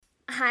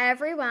Hi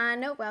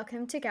everyone,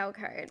 welcome to Girl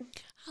Code.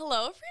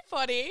 Hello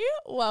everybody,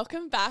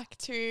 welcome back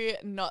to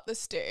Not the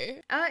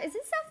Stew. Is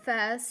this our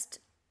first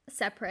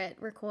separate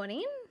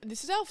recording?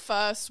 This is our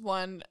first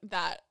one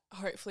that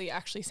hopefully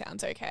actually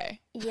sounds okay.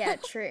 Yeah,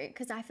 true,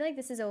 because I feel like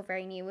this is all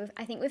very new.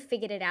 I think we've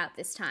figured it out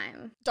this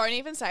time. Don't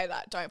even say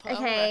that, don't put it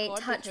Okay, on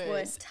the record touch wood,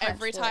 because touch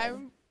every wood.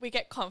 time we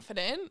get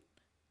confident,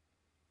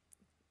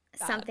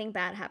 Something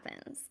bad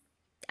happens.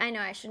 I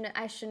know, I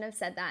shouldn't have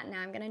said that. Now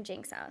I'm going to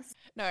jinx us.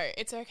 no,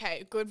 it's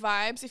okay. Good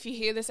vibes. If you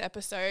hear this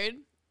episode,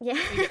 Yeah.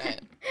 we did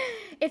it.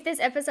 If this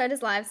episode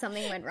is live,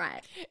 something went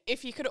right.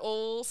 If you could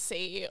all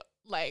see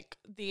like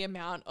the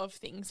amount of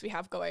things we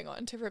have going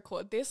on to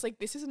record this, like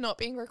this is not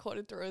being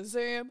recorded through a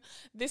Zoom.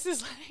 This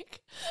is like,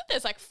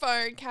 there's like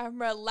phone,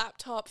 camera,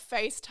 laptop,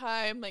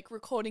 FaceTime, like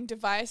recording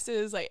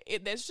devices.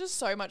 There's just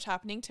so much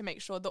happening to make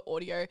sure the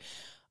audio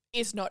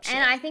is not shit.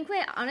 And I think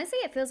honestly,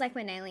 it feels like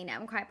we're nailing it.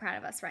 I'm quite proud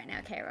of us right now,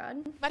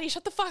 K-Rod. Maddie,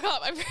 shut the fuck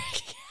up. I'm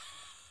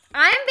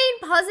I'm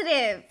being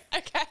positive.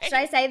 okay. Should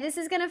I say this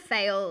is going to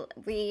fail?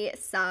 We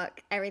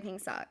suck. Everything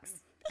sucks.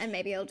 And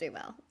maybe it'll do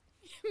well.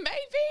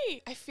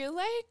 Maybe. I feel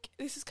like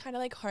this is kind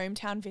of like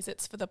hometown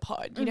visits for the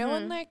pod. You know,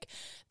 on like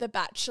The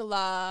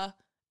Bachelor,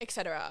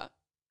 etc.,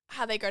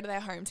 how they go to their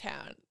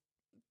hometown.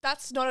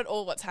 That's not at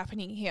all what's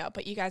happening here,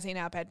 but you guys are in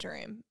our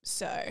bedroom,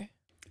 so...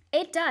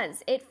 It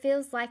does. It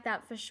feels like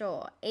that for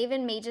sure.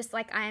 Even me, just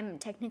like I'm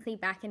technically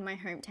back in my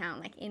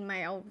hometown, like in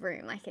my old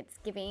room. Like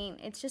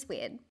it's just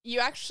weird. You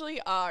actually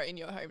are in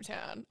your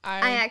hometown.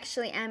 I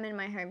actually am in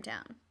my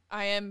hometown.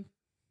 I am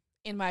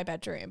in my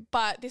bedroom,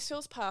 but this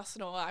feels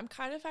personal. I'm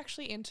kind of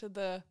actually into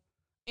the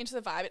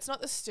vibe. It's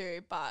not the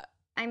stew, but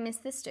I miss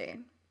the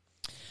stew.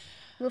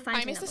 We'll find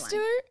I miss the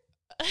stew.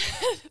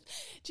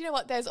 Do you know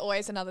what? There's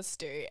always another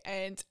stew,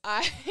 and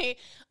I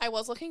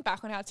was looking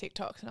back on our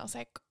TikToks, and I was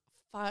like,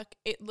 fuck,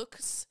 it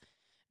looks,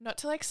 not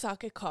to like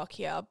suck a cock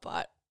here,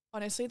 but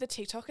honestly the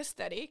TikTok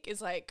aesthetic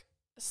is like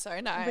so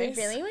nice.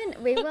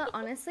 We were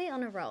honestly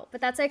on a roll, but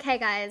that's okay,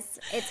 guys.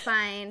 It's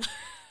fine.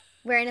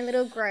 We're in a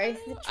little growth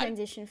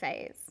transition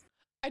phase.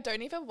 I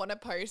don't even want to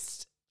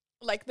post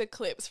like the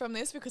clips from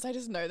this because I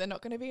just know they're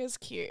not going to be as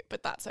cute,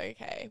 but that's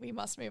okay. We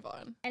must move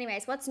on.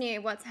 Anyways, what's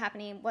new? What's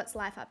happening? What's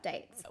life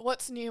updates?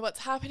 What's new?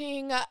 What's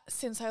happening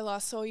since I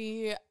last saw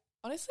you?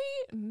 Honestly,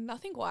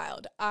 nothing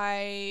wild.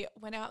 I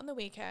went out on the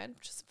weekend,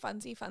 just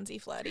funsy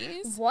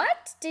flirties.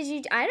 What did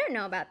you? I don't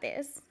know about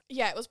this.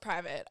 Yeah, it was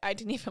private. I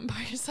didn't even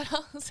post that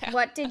I was out.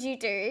 What did you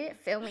do?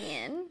 Fill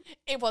me in.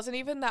 It wasn't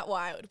even that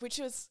wild, which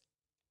was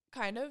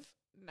kind of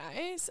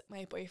nice.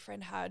 My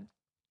boyfriend had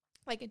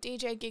like a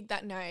DJ gig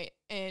that night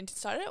and it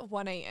started at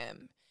 1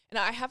 a.m. And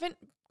I haven't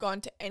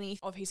gone to any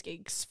of his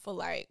gigs for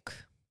like...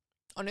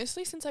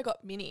 honestly, since I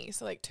got Minnie,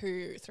 so like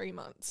 2-3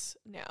 months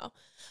now,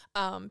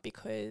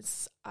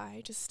 because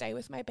I just stay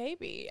with my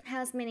baby.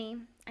 How's Minnie?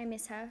 I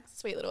miss her.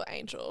 Sweet little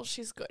angel.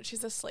 She's good.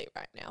 She's asleep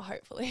right now,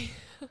 hopefully.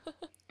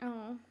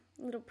 Oh,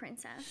 little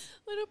princess.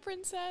 Little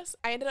princess.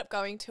 I ended up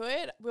going to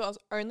it. Well, I was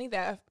only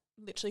there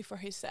literally for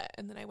his set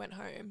and then I went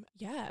home.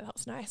 Yeah, that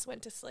was nice.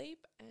 Went to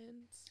sleep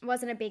and... It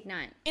wasn't a big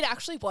night. It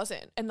actually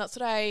wasn't. And that's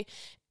what I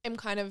am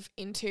kind of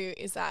into,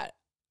 is that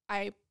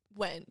I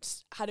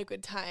went, had a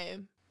good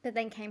time, but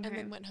then came home. And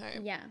then went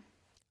home. Yeah.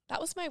 That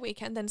was my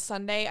weekend. Then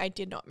Sunday, I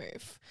did not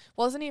move.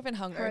 Wasn't even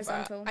hungover.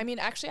 Horizontal. I mean,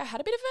 actually, I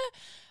had a bit of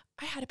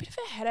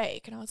a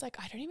headache, and I was like,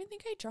 I don't even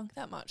think I drank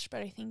that much,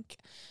 but I think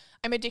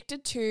I'm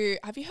addicted to.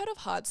 Have you heard of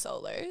hard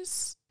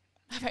solos?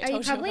 Have I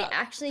told you probably you about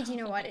actually? Do you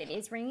know what it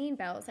is? Ringing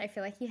bells. I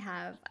feel like you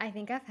have. I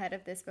think I've heard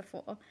of this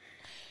before.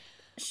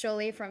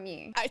 Surely from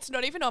you. It's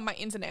not even on my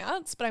ins and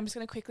outs, but I'm just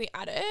going to quickly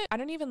add it. I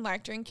don't even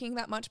like drinking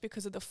that much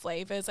because of the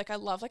flavors. Like, I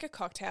love like a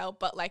cocktail,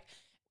 but like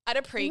at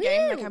a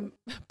pregame, like I'm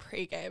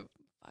pregame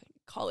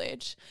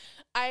college,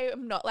 I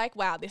am not like,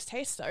 wow, this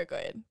tastes so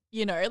good.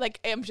 You know, like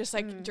I'm just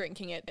like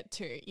drinking it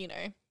to, you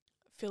know,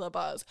 fill a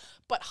buzz.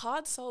 But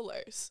hard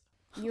solos.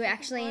 You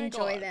actually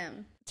enjoy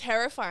them.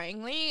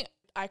 Terrifyingly,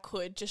 I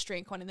could just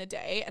drink one in the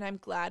day, and I'm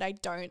glad I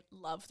don't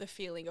love the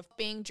feeling of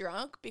being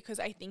drunk, because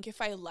I think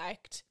if I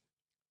liked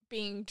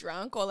being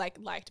drunk or like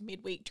liked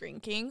midweek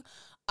drinking,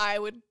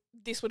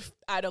 this would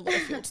add a lot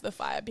of fuel to the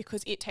fire,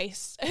 because it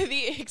tastes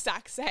the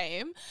exact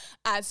same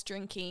as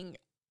drinking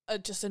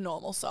just a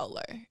normal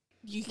solo.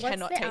 You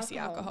cannot taste the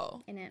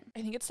alcohol in it.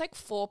 I think it's like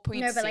 4.6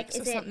 no, but like,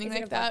 or something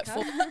like that.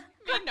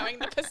 Me knowing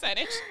the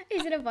percentage.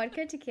 Is it a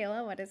vodka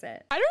tequila? What is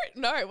it? I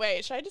don't know.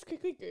 Wait, should I just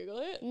quickly Google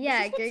it?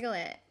 Yeah, Google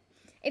it.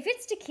 If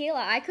it's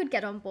tequila, I could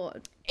get on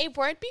board. It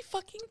won't be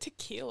fucking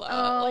tequila.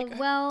 Oh, like,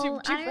 well,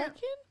 do you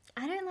reckon?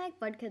 I don't like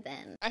vodka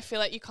then. I feel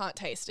like you can't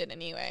taste it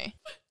anyway.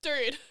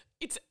 Dude,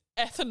 it's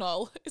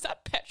ethanol. Is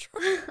that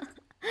petrol?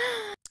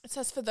 It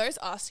says, for those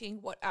asking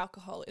what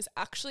alcohol is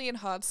actually in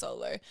hard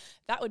solo,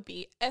 that would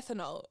be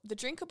ethanol, the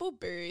drinkable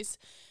booze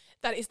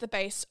that is the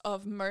base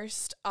of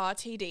most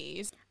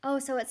RTDs. Oh,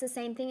 so it's the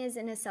same thing as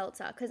in a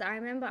seltzer? Because I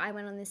remember I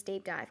went on this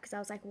deep dive because I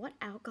was like, what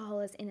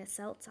alcohol is in a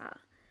seltzer?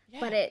 Yeah.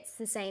 But it's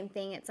the same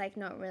thing. It's like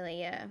not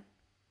really a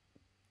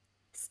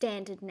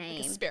standard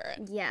name. Like a spirit.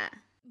 Yeah.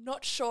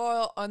 not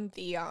sure on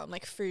the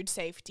like food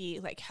safety,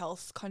 like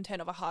health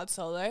content of a hard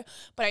solo,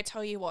 but I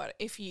tell you what,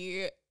 if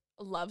you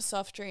love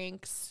soft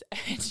drinks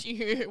and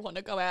you want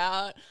to go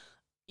out,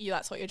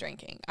 that's what you're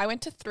drinking. I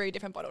went to 3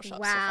 different bottle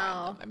shops to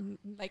find them.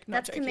 I'm like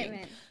not joking.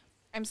 Commitment.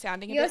 I'm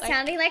sounding You're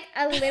sounding like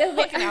a little bit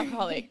like an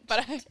alcoholic,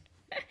 but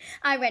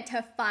I went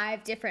to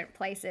 5 different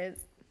places.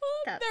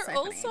 They're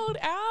all sold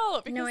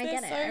out. No, I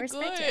get it. So I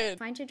respect good. it.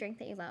 Find your drink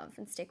that you love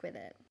and stick with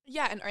it.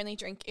 Yeah, and only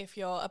drink if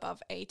you're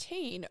above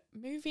 18.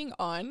 Moving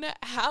on,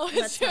 how is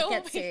Let's your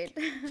not get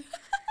sued.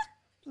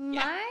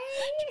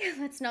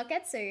 Let's not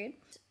get sued.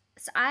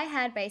 So I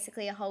had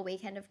basically a whole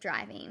weekend of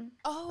driving.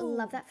 Oh.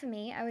 Love that for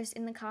me. I was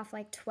in the car for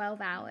like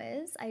 12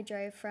 hours. I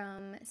drove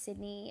from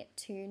Sydney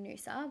to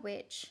Noosa,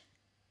 which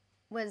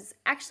was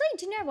actually,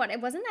 do you know what?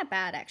 It wasn't that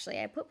bad actually.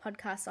 I put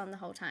podcasts on the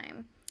whole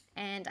time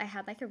and I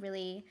had like a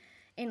really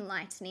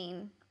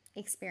enlightening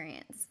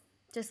experience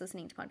just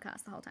listening to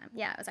podcasts the whole time.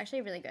 Yeah, it was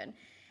actually really good.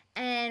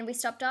 And we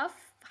stopped off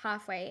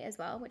halfway as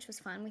well, which was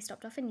fun. We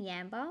stopped off in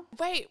Yamba.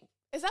 Wait,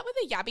 is that where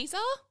the Yabbies are?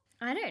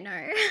 I don't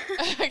know.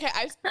 Okay,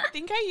 I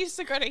think I used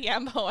to go to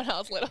Yamba when I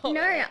was little.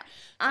 No, Can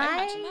I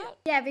imagine that?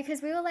 Yeah,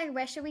 because we were like,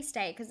 where should we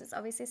stay? Because it's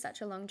obviously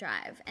such a long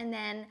drive. And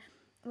then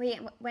we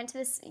went to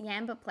this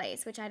Yamba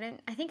place, which I've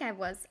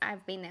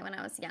been there when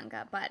I was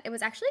younger, but it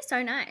was actually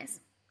so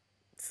nice.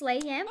 Slay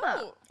Yamba.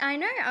 Oh. I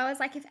know. I was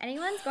like, if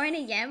anyone's going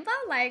to Yamba,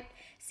 like,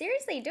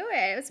 seriously, do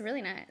it. It was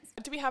really nice.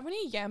 Do we have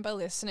any Yamba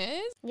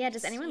listeners? Yeah,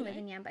 does anyone live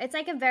in Yamba? It's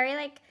like a very,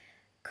 like,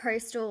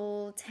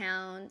 coastal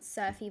town,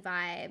 surfy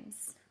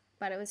vibes,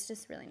 but it was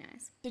just really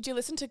nice. Did you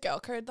listen to Girl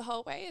Code the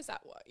whole way? Is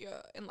that what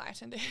you're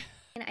enlightened in?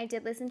 And I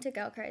did listen to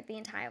Girl Code the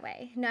entire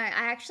way. No, I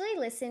actually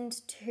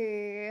listened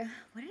to,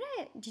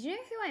 did you know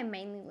who I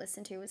mainly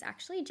listened to was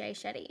actually Jay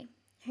Shetty,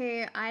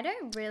 who I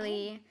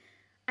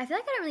feel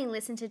like I don't really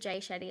listen to Jay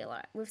Shetty a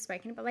lot. We've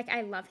spoken about, like,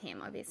 I love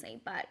him obviously,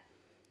 but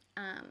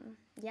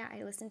yeah,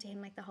 I listened to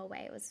him like the whole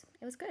way.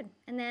 It was good.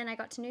 And then I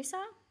got to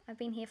Noosa. I've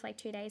been here for like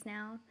 2 days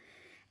now.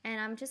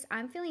 And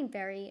I'm feeling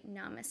very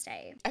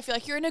namaste. I feel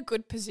like you're in a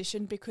good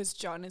position because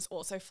John is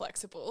also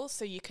flexible,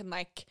 so you can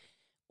like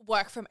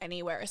work from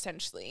anywhere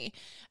essentially.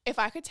 If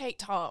I could take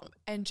Tom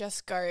and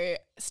just go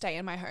stay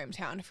in my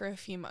hometown for a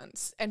few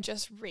months and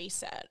just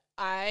reset,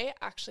 I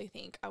actually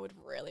think I would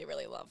really,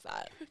 really love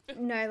that.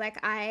 No, like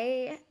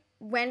I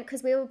went,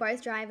 because we were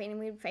both driving and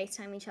we'd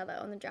FaceTime each other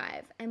on the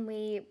drive, and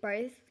we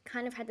both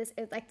kind of had this,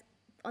 like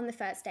on the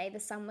first day, the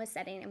sun was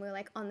setting and we were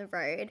like on the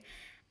road.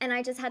 And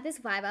I just had this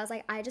vibe. I was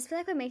like, I just feel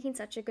like we're making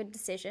such a good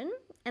decision.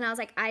 And I was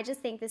like, I just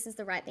think this is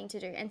the right thing to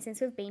do. And since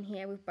we've been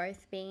here, we've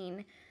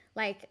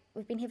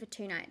been here for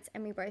 2 nights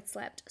and we both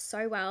slept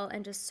so well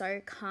and just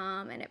so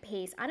calm and at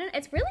peace.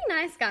 It's really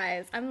nice,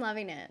 guys. I'm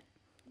loving it.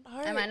 No,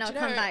 I might not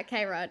come back,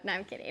 K-Rod. No,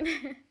 I'm kidding.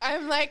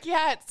 I'm like,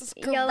 yeah, it's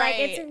great. You're like,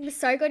 it's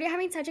so good. You're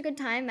having such a good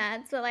time,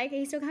 Mads. But like, are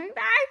you still coming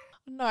back?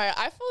 No,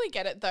 I fully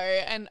get it though.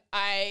 And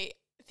I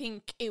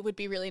think it would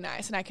be really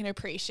nice and I can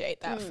appreciate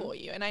that for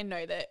you. And I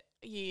know that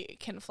you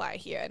can fly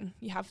here and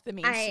you have the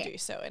means to do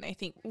so. And I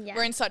think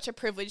we're in such a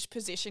privileged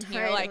position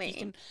here. Like you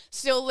can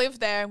still live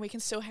there and we can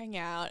still hang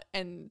out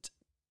and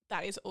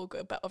that is all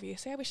good. But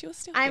obviously I wish you were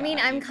still here. I mean,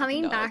 I'm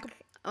coming back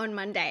on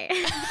Monday.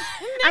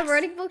 I've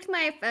already booked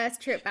my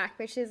first trip back,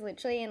 which is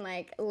literally in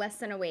like less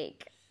than a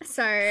week.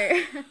 So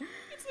it's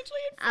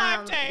literally in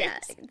 5 days. Yeah,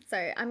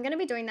 so I'm going to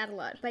be doing that a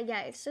lot. But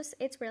yeah,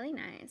 it's really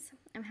nice.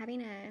 I'm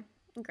having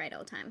a great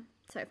old time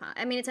so far.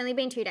 I mean, it's only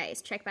been 2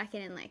 days. Check back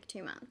in like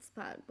 2 months,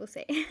 but we'll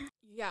see.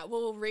 Yeah,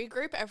 we'll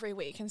regroup every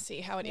week and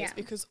see how it is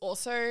because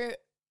also,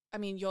 I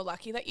mean, you're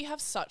lucky that you have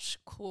such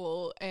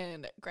cool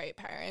and great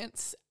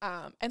parents.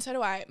 And so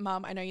do I.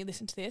 Mum, I know you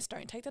listen to this.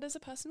 Don't take that as a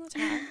personal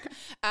attack.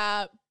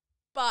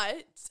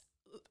 But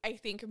I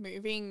think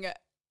moving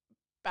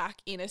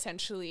back in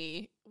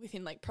essentially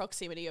within like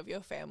proximity of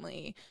your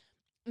family,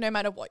 no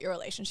matter what your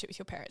relationship with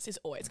your parents is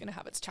always going to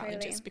have its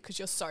challenges because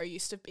you're so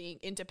used to being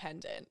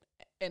independent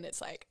and it's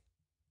like,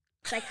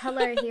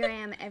 hello, here I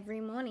am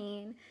every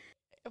morning.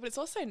 But it's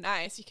also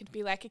nice. You can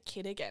be like a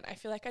kid again. I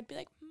feel like I'd be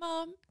like,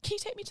 Mom, can you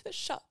take me to the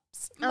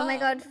shops? Mom, oh my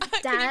God,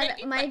 Dad,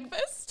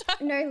 breakfast?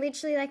 No,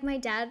 literally like my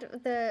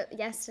dad,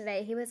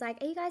 yesterday, he was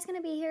like, are you guys going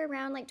to be here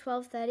around like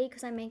 12:30?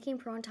 Because I'm making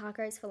prawn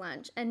tacos for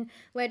lunch. And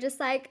we're just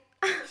like,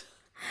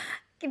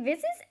 this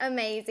is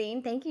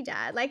amazing. Thank you,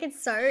 Dad. Like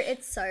it's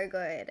so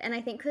good. And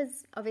I think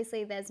because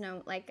obviously there's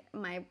no, like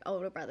my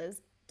older brothers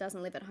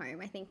doesn't live at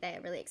home. I think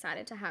they're really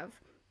excited to have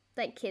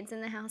like kids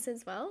in the house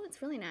as well.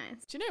 It's really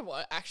nice. Do you know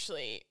what?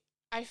 Actually,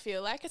 I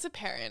feel like as a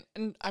parent,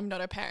 and I'm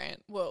not a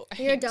parent. Well,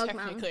 you're a dog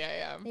technically mom.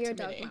 I am. You're a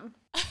dog mom.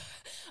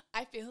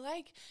 I feel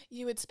like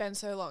you would spend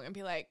so long and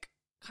be like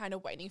kind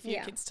of waiting for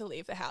your kids to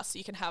leave the house so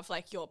you can have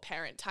like your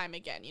parent time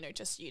again, you know,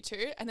 just you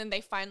two. And then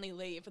they finally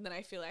leave. And then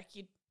I feel like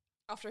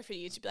after a few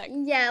years, you'd be like,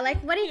 yeah,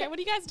 like what are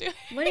you guys doing?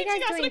 What are you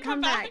guys doing? Come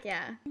back.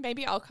 Yeah.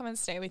 Maybe I'll come and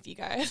stay with you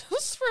guys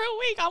just for a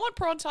week. I want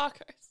prawn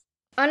tacos.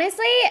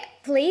 Honestly,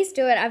 please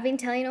do it. I've been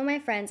telling all my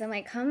friends, I'm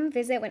like, come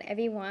visit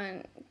whenever you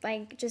want.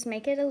 Like, just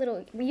make it a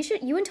little,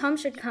 you and Tom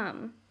should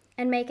come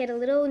and make it a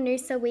little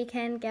Noosa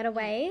weekend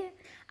getaway.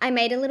 I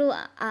made a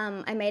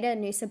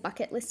Noosa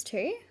bucket list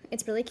too.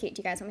 It's really cute. Do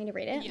you guys want me to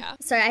read it? Yeah.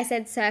 So I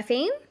said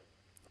surfing,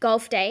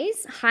 golf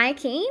days,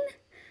 hiking.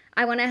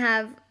 I want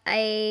to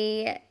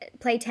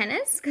play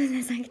tennis because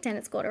there's like a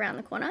tennis court around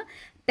the corner.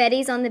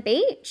 Betty's on the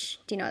beach.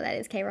 Do you know what that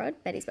is, K-Rod?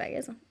 Betty's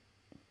Burgers.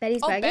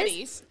 Betty's Burgers?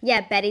 Betty's?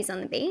 Yeah, Betty's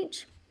on the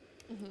beach.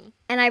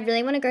 And I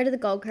really want to go to the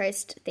Gold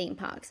Coast theme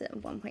parks at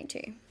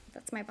 1.2.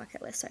 That's my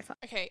bucket list so far.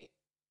 Okay,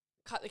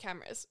 cut the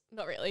cameras.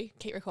 Not really.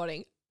 Keep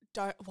recording.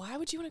 Don't. Why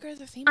would you want to go to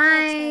the theme parks?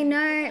 I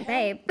know,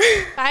 babe.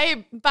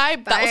 Babe,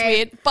 that was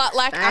weird. But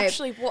like,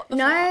 actually, what the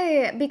fuck?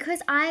 No,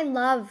 because I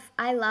love,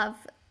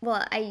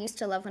 well, I used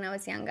to love when I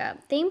was younger,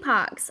 theme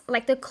parks.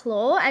 Like the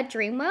Claw at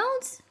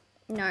Dreamworld.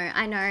 No,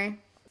 I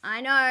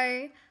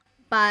know.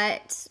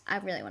 But I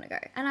really want to go.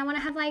 And I want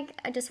to have I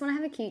just want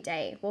to have a cute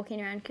day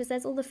walking around because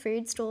there's all the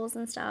food stalls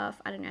and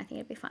stuff. I don't know. I think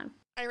it'd be fun.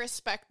 I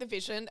respect the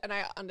vision and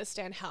I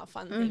understand how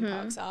fun theme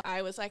parks are.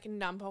 I was like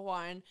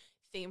 #1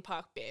 theme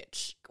park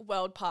bitch.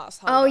 World pass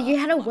holder. Oh, you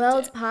had a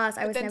world it. pass.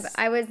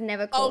 I was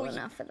never cool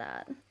enough for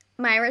that.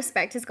 My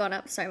respect has gone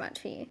up so much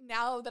for you.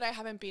 Now that I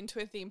haven't been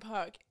to a theme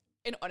park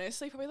in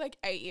honestly probably like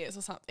 8 years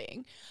or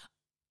something,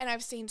 and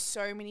I've seen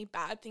so many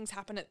bad things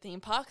happen at theme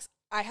parks,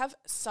 I have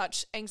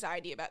such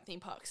anxiety about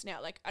theme parks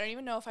now. Like, I don't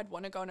even know if I'd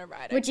want to go on a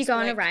ride. Would you go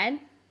on a ride?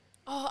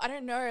 Oh, I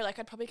don't know. Like,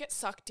 I'd probably get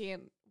sucked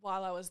in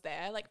while I was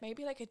there. Like,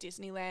 maybe like a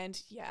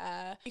Disneyland.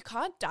 Yeah. You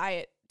can't die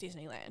at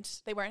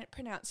Disneyland. They won't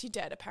pronounce you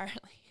dead,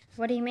 apparently.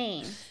 What do you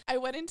mean? I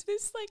went into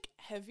this like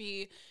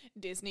heavy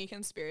Disney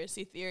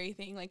conspiracy theory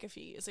thing like a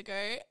few years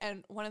ago.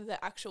 And one of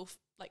the actual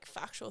like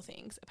factual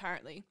things,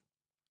 apparently,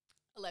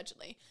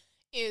 allegedly,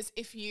 is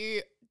if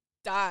you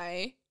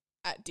die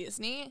at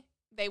Disney,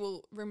 they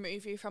will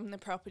remove you from the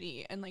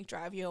property and like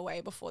drive you away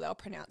before they'll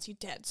pronounce you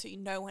dead. So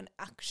no one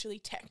actually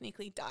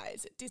technically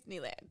dies at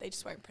Disneyland. They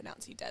just won't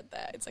pronounce you dead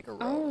there. It's like a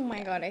rule. Oh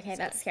my God. Okay,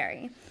 that's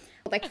scary.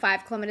 Like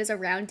 5 kilometers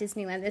around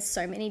Disneyland, there's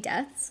so many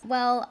deaths.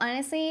 Well,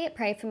 honestly,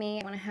 pray for me.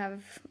 I want to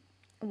have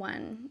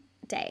one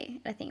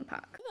day at a theme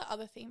park. What are the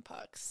other theme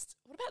parks?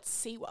 What about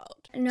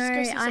SeaWorld? No,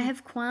 I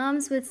have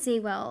qualms with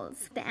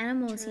SeaWorlds. The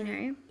animals, True. you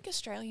know. Like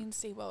Australian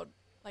SeaWorld.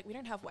 Like, we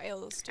don't have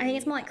whales. I think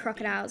it's more like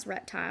crocodiles,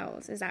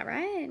 reptiles. Is that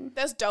right?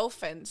 There's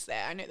dolphins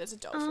there. I know there's a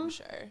dolphin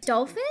show.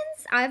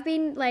 Dolphins? I've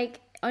been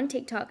like on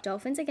TikTok,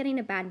 dolphins are getting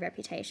a bad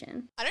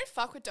reputation. I don't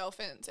fuck with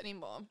dolphins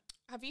anymore.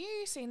 Have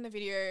you seen the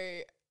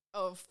video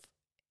of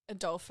a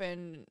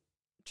dolphin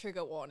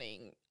trigger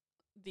warning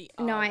the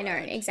R No, I know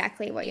word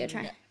exactly what you're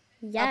trying.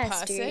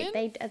 Yes, dude.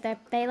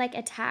 They like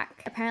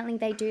attack. Apparently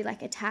they do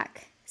like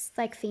attack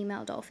like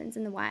female dolphins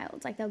in the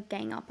wild. Like they'll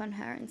gang up on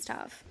her and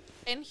stuff.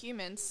 And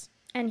humans.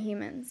 And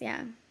humans,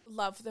 yeah.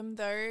 Love them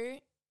though,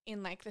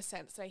 in like the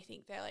sense that I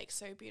think they're like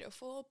so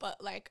beautiful,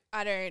 but like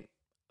I don't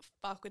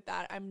fuck with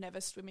that. I'm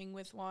never swimming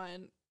with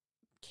one.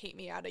 Keep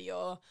me out of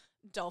your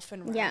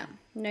dolphin run. Yeah.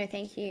 No,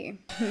 thank you.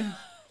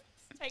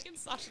 It's taken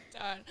such a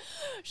turn.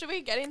 Should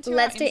we get into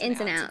Let's do our ins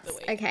and outs. of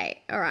the week?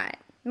 Okay, all right.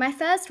 My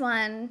first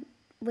one,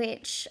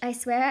 which I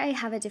swear I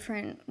have a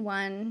different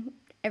one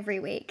every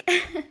week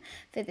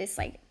for this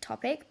like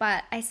topic,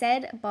 but I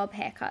said bob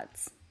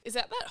haircuts. Is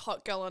that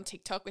hot girl on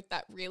TikTok with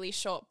that really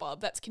short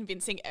bob that's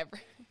convincing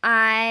everyone?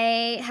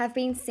 I have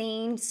been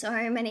seeing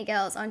so many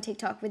girls on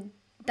TikTok with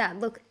that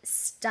look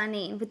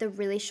stunning with the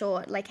really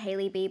short like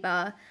Hailey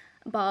Bieber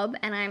bob,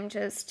 and I'm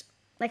just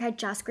like, I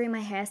just grew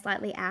my hair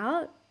slightly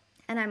out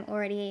and I'm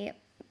already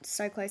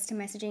so close to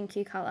messaging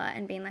Q Color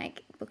and being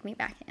like, book me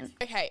back in.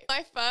 Okay,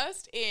 my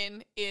first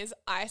in is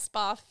ice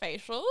bath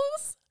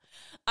facials.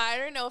 I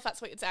don't know if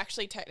that's what it's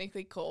actually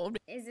technically called.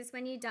 Is this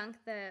when you dunk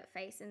the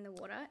face in the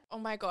water? Oh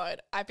my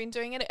God. I've been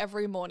doing it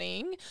every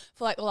morning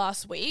for like the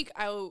last week.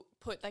 I'll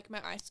put like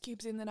my ice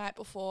cubes in the night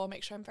before,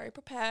 make sure I'm very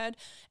prepared.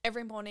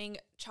 Every morning,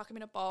 chuck them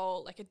in a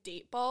bowl, like a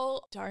deep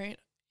bowl. Don't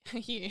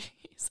use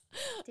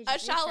a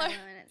shallow.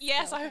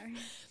 Yes, I've.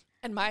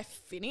 And my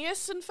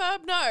Phineas and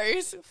Ferb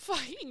nose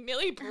fucking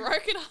nearly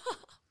broken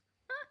up.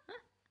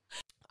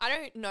 I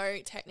don't know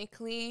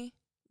technically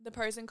the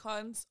pros and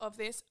cons of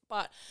this,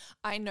 but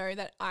I know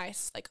that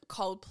ice, like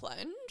cold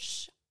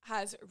plunge,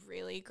 has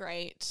really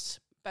great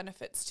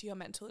benefits to your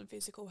mental and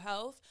physical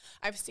health.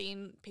 I've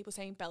seen people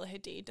saying Bella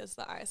Hadid does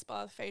the ice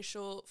bath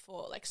facial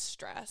for like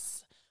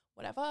stress,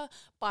 whatever.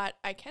 But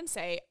I can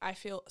say I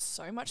feel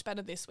so much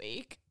better this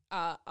week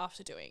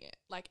after doing it.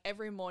 Like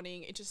every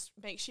morning, it just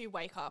makes you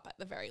wake up at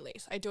the very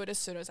least. I do it as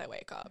soon as I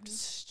wake up,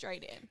 just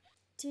straight in.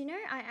 Do you know,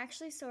 I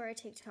actually saw a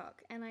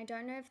TikTok, and I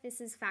don't know if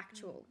this is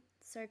factual,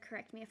 so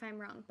correct me if I'm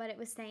wrong, but it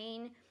was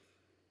saying,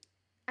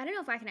 I don't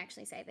know if I can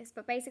actually say this,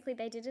 but basically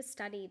they did a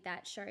study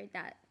that showed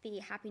that the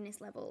happiness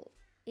level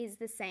is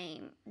the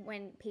same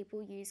when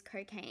people use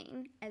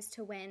cocaine as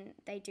to when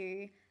they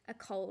do a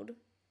cold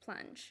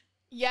plunge.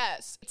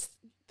 Yes, it's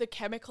the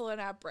chemical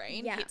in our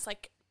brain. Yeah. It's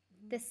like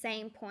the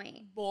same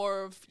point.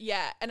 More of,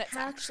 yeah, and it's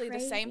How actually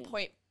crazy. the same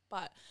point,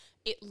 but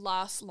it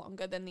lasts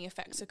longer than the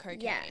effects of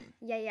cocaine.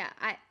 Yeah.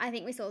 I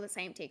think we saw the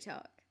same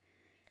TikTok.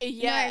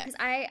 Yeah. No, because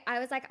I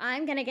was like,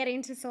 I'm going to get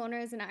into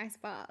saunas and ice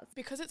baths.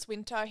 Because it's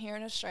winter here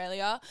in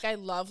Australia, I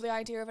love the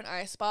idea of an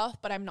ice bath,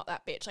 but I'm not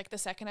that bitch. Like the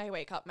second I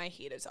wake up, my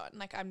heater's on.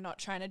 Like I'm not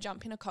trying to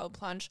jump in a cold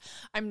plunge.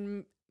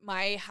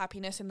 My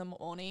happiness in the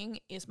morning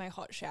is my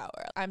hot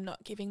shower. I'm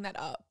not giving that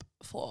up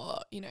for,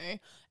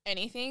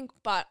 anything,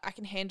 but I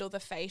can handle the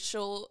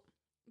facial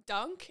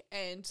dunk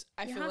and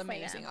I You're feel halfway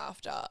amazing there.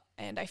 after.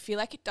 And I feel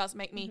like it does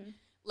make me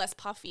less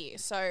puffy.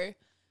 So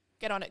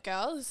get on it,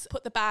 girls.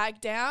 Put the bag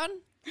down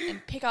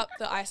and pick up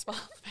the ice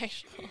bath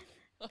facial.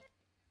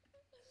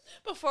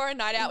 Before a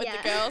night out with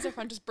the girls,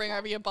 everyone just bring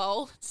over your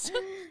bowl.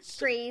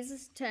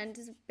 Breeze turned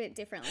a bit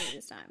differently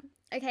this time.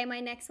 Okay, my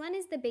next one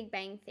is The Big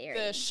Bang Theory.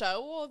 The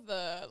show or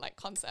the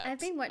concept? I've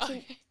been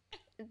watching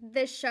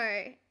the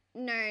show.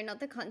 No, not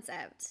the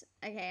concept.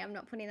 Okay, I'm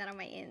not putting that on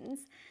my ins.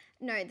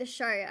 No, the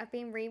show. I've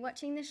been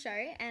rewatching the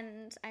show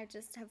and I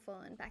just have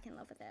fallen back in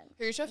love with it.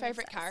 Who's your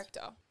favourite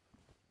character?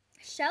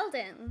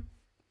 Sheldon.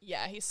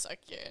 Yeah, he's so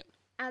cute.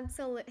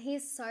 Absolutely.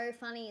 He's so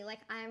funny.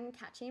 Like, I'm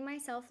catching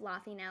myself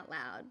laughing out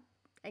loud,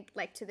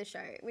 like to the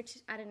show, which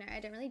I don't know.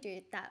 I don't really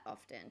do that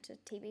often to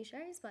TV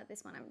shows, but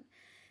this one,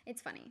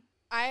 it's funny.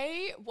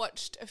 I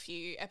watched a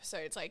few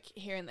episodes like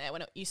here and there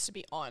when it used to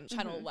be on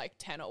channel like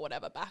 10 or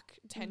whatever back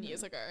 10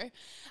 years ago.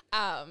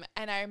 And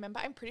I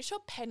remember, I'm pretty sure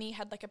Penny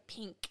had like a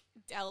pink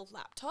Dell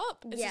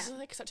laptop. It's just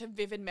like such a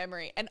vivid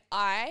memory. And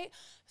I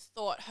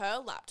thought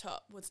her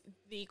laptop was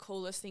the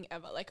coolest thing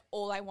ever. Like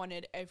all I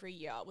wanted every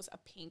year was a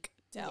pink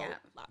Dell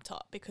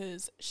laptop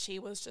because she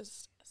was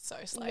just so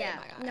slay in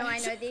my eyes. No, I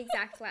know the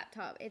exact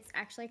laptop. It's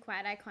actually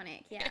quite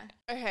iconic. Yeah.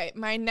 Okay,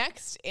 my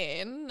next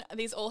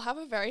these all have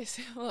a very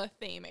similar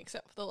theme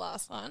except for the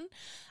last one.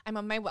 I'm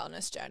on my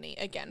wellness journey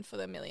again for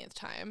the millionth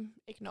time.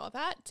 Ignore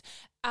that.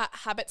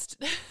 Habit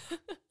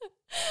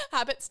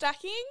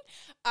stacking.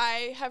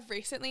 I have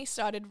recently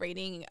started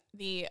reading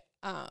the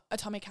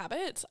Atomic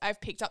Habits.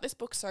 I've picked up this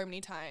book so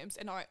many times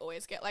and I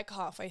always get like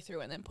halfway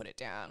through and then put it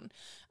down,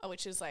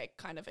 which is like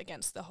kind of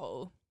against the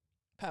whole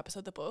purpose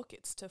of the book.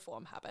 It's to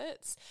form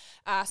habits.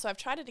 So I've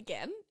tried it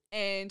again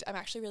and I'm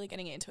actually really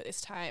getting into it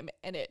this time,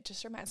 and it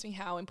just reminds me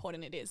how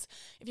important it is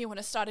if you want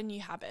to start a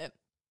new habit.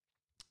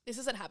 This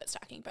isn't habit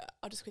stacking, but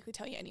I'll just quickly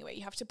tell you anyway.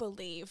 You have to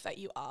believe that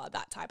you are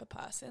that type of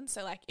person.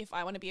 So like if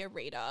I want to be a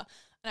reader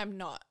and I'm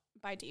not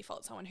by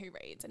default someone who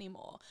reads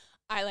anymore,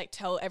 I like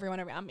tell everyone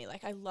around me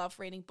like I love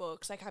reading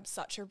books, like I'm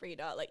such a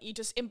reader. Like you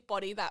just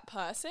embody that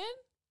person.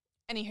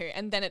 Anywho,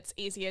 and then it's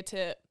easier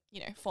to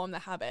form the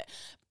habit.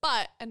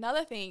 But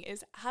another thing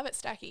is habit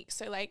stacking.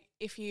 So like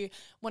if you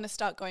want to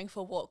start going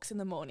for walks in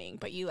the morning,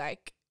 but you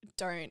like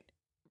don't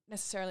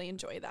necessarily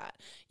enjoy that,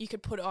 you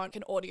could put on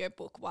an audio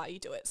book while you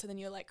do it. So then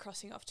you're like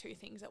crossing off two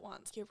things at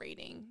once. You're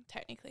reading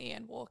technically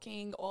and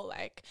walking, or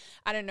like,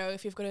 I don't know,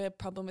 if you've got a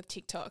problem with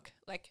TikTok,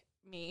 like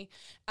me,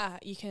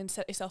 you can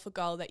set yourself a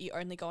goal that you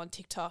only go on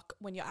TikTok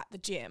when you're at the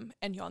gym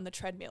and you're on the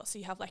treadmill. So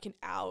you have like an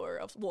hour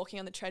of walking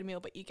on the treadmill,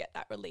 but you get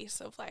that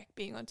release of like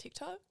being on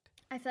TikTok.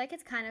 I feel like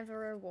it's kind of a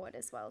reward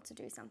as well to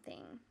do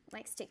something,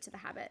 like stick to the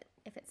habit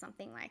if it's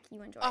something like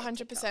you enjoy.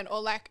 100%.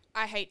 Or like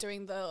I hate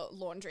doing the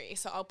laundry,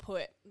 so I'll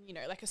put,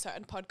 like a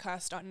certain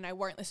podcast on and I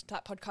won't listen to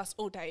that podcast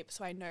all day,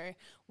 so I know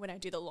when I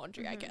do the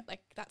laundry I get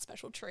like that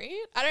special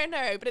treat. I don't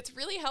know, but it's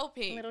really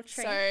helping. Little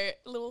treat. So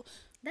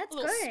That's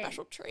little good.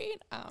 Special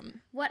treat.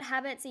 What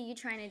habits are you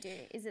trying to do?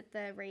 Is it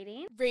the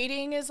reading?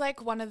 Reading is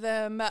like one of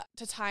them,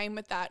 to time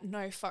with that,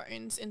 no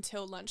phones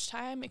until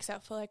lunchtime,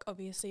 except for like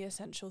obviously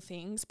essential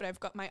things. But I've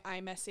got my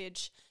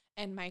iMessage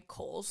and my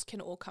calls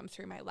can all come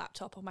through my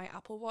laptop or my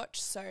Apple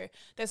Watch. So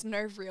there's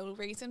no real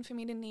reason for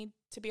me to need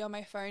to be on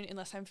my phone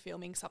unless I'm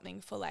filming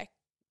something for like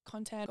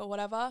content or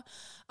whatever.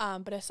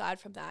 But aside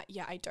from that,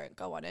 I don't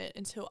go on it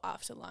until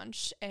after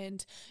lunch.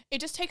 And it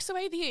just takes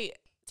away the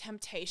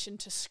temptation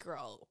to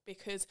scroll,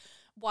 because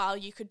while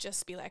you could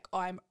just be like, oh,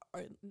 I'm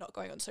not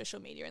going on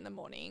social media in the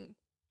morning,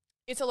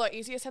 it's a lot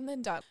easier said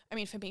than done. I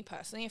mean, for me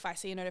personally, if I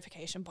see a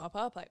notification pop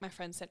up, like my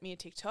friend sent me a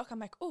TikTok, I'm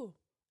like, oh,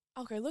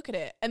 I'll go look at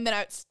it. And then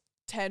it's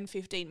 10,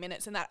 15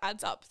 minutes and that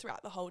adds up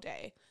throughout the whole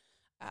day.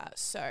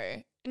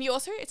 And you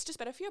also, it's just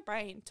better for your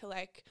brain to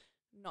like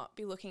not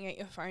be looking at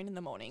your phone in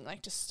the morning,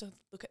 like just to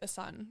look at the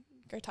sun,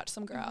 go touch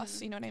some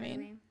grass, you know what I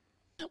mean?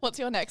 What's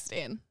your next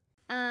in?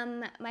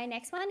 My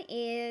next one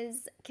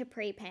is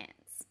capri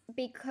pants,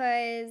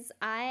 because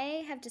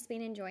I have just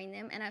been enjoying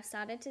them and I've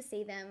started to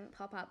see them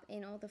pop up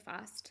in all the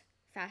fast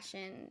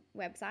fashion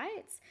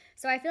websites.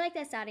 So I feel like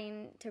they're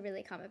starting to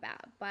really come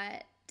about.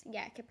 But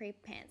yeah, capri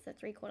pants, the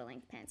 3/4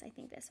 length pants, I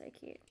think they're so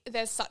cute.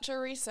 There's such a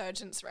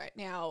resurgence right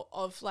now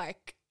of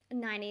like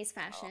 90s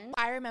fashion.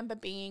 I remember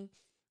being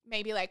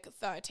maybe like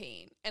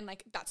 13 and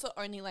like that's the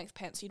only length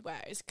pants you'd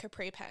wear is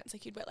capri pants.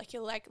 Like you'd wear like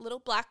your like little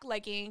black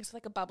leggings with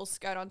like a bubble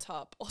skirt on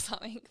top or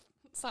something,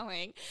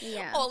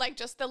 Yeah. or like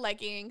just the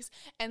leggings,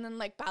 and then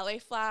like ballet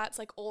flats,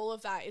 like all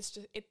of that is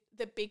just it.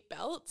 The big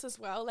belts as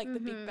well, like the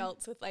big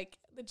belts with like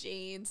the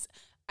jeans.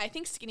 I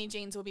think skinny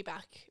jeans will be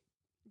back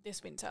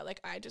this winter. Like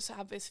I just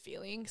have this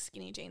feeling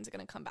skinny jeans are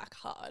going to come back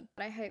hard.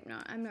 But I hope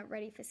not. I'm not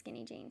ready for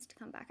skinny jeans to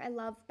come back. I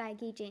love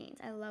baggy jeans.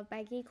 I love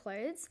baggy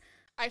clothes.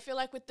 I feel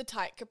like with the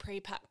tight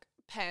capri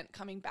pant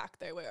coming back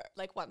though, we're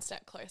like one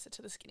step closer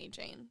to the skinny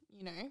jean,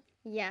 you know?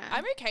 Yeah.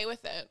 I'm okay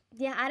with it.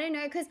 Yeah, I don't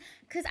know,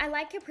 because I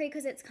like capri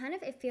because it's kind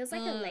of, it feels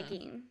like a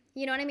legging.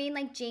 You know what I mean?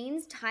 Like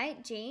jeans,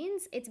 tight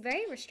jeans, it's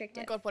very Oh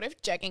restrictive. my God, what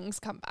if jeggings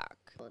come back?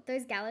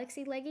 Those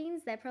Galaxy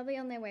leggings, they're probably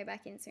on their way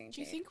back in soon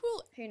Do you too. think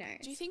Who knows?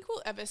 Do you think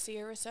we'll ever see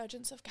a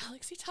resurgence of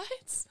Galaxy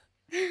tights?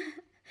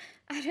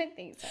 I don't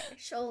think so.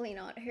 Surely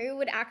not. Who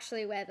would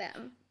actually wear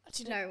them?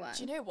 No one.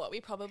 Do you know what?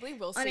 We probably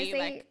will Honestly, see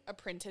like a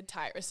printed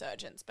tight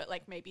resurgence, but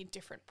like maybe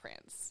different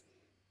prints.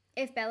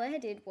 If Bella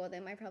Hadid wore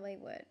them, I probably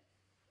would.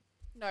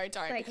 No,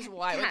 don't, Like, because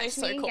why were they catch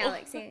so me in cool?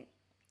 Galaxy,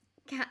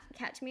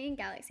 catch me in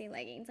Galaxy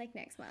leggings like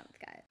next month,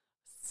 guys.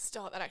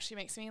 Stop, that actually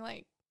makes me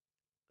like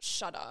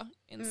shudder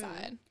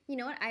inside. You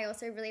know what? I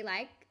also really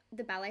like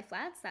the ballet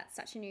flats. That's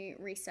such a new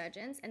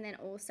resurgence. And then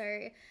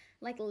also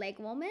like leg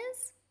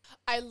warmers.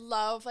 I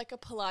love like a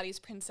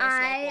Pilates princess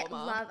leg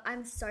warmer.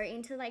 I'm so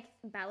into like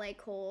ballet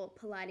core,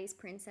 Pilates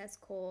princess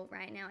core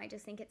right now. I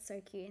just think it's so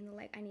cute. And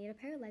I need a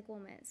pair of leg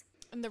warmers.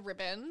 And the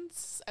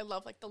ribbons. I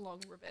love like the long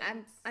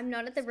ribbons. I'm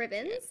not at the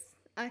ribbons.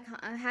 Cute.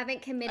 I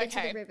haven't committed to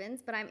Okay. the ribbons,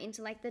 but I'm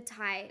into like the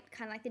tight,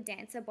 kind of like the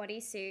dancer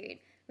bodysuit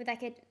with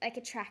like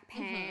a track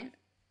pant.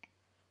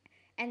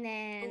 And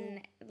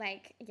then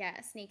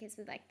sneakers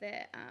with like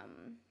the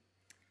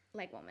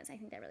leg warmers. I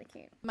think they're really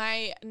cute.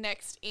 My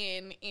next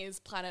in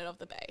is Planet of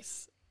the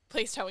Base.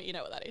 Please tell me you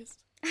know what that is.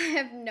 I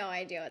have no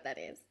idea what that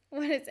is.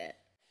 What is it?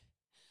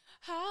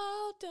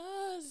 How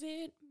does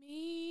it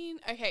mean?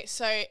 Okay,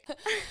 so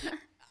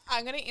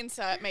I'm going to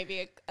insert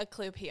maybe a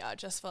clip here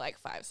just for like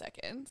 5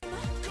 seconds.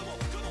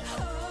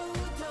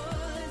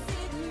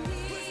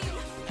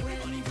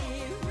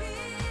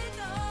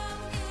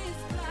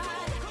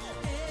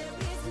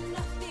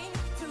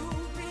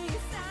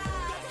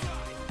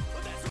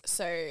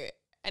 So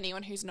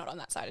anyone who's not on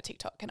that side of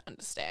TikTok can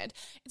understand.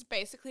 It's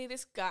basically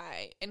this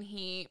guy and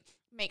he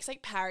makes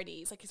like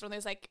parodies. Like he's one of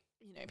those like,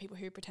 you know, people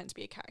who pretend to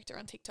be a character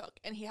on TikTok,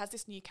 and he has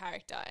this new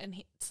character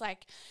and it's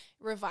like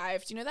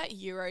revived, you know, that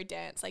Euro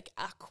dance, like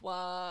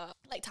aqua,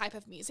 like type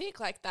of music,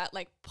 like that,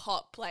 like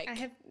pop, like I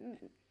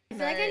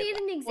feel like I need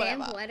an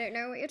example. whatever. I don't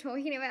know what you're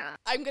talking about.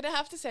 I'm going to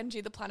have to send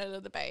you the Planet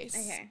of the Base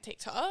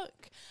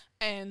TikTok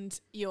and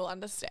you'll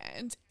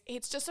understand.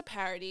 It's just a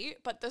parody,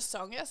 but the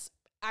song is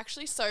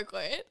actually so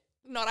good.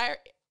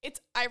 It's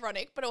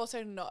ironic, but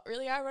also not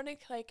really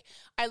ironic. Like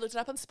I looked it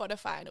up on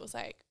Spotify and it was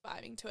like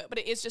vibing to it, but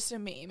it is just a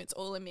meme. It's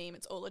all a meme.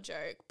 It's all a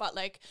joke. But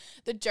like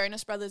the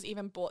Jonas Brothers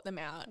even bought them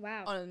out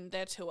on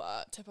their tour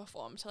to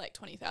perform to like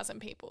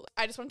 20,000 people.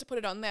 I just wanted to put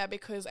it on there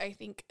because I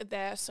think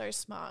they're so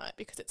smart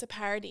because it's a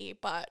parody,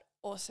 but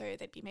also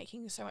they'd be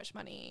making so much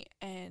money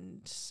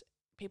and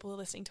people are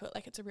listening to it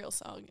like it's a real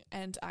song,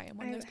 and I am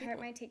one of those people. I hope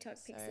my TikTok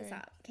picks this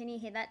up. Can you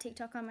hear that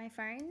TikTok on my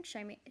phone?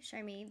 Show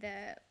me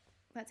the,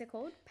 what's it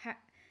called?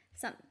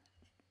 Some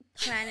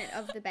Planet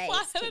of the Base.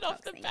 Planet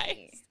of the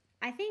Base.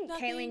 I think,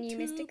 Kaylin, you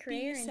missed a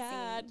career in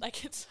singing.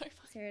 Like, it's so funny.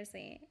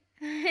 Seriously.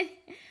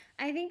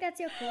 I think that's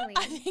your calling.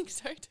 I think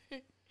so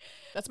too.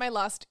 That's my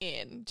last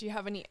in. Do you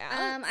have any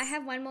outs? I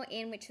have one more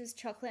in, which was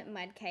chocolate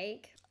mud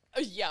cake.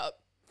 Oh, yep.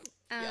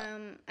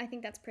 I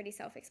think that's pretty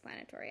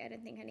self-explanatory. I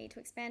don't think I need to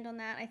expand on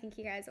that. I think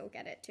you guys all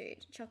get it too.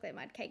 Chocolate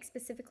mud cake,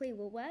 specifically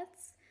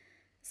Woolworths.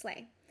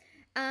 Slay.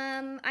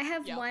 I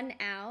have one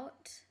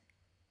out.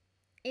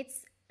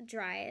 It's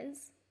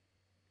dryers.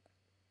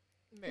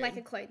 Like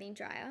a clothing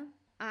dryer.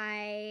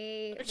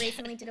 I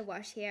recently did a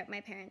wash here at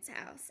my parents'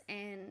 house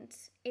and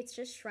it's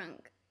just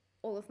shrunk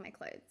all of my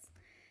clothes.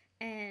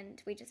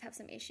 And we just have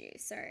some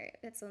issues. So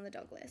that's on the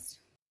dog list.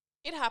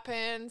 It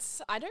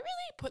happens. I don't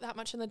really put that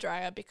much in the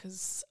dryer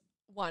because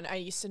one, I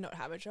used to not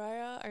have a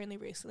dryer. I only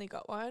recently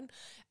got one.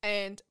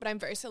 But I'm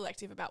very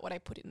selective about what I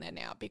put in there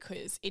now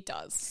because it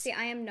does. See,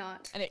 I am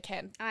not. And it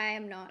can. I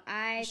am not.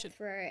 I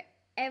throw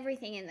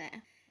everything in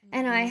there.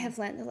 And I have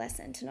learned the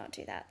lesson to not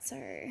do that. So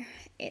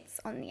it's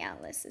on the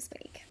out list this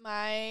week.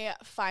 My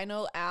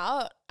final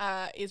out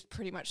is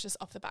pretty much just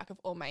off the back of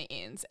all my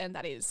ins, and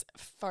that is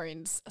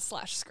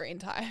phones/screen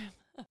time.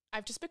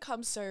 I've just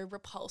become so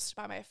repulsed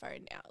by my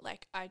phone now.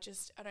 Like I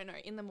don't know,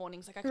 in the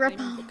mornings, like I can't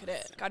even look at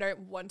it. Like, I don't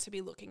want to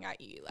be looking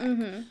at you.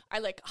 Like I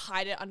like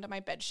hide it under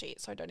my bed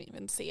sheet so I don't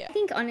even see it. I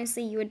think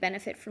honestly you would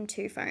benefit from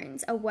 2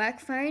 phones, a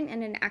work phone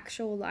and an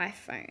actual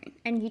life phone.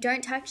 And you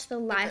don't touch the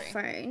life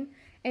phone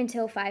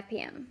until 5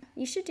 p.m.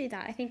 You should do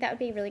that. I think that would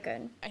be really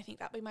good. I think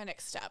that'd be my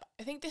next step.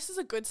 I think this is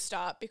a good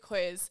start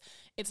because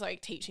it's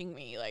like teaching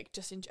me like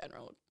just in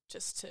general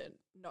just to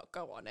not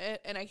go on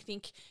it. And I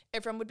think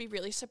everyone would be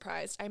really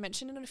surprised. I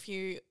mentioned in it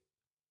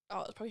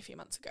was probably a few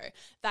months ago,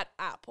 that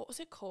app, what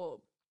was it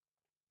called?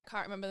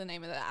 Can't remember the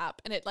name of the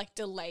app, and it like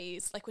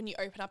delays, like when you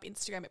open up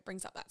Instagram it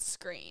brings up that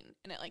screen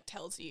and it like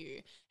tells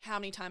you how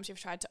many times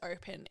you've tried to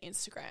open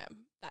Instagram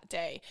that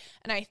day,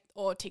 and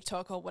or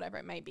TikTok or whatever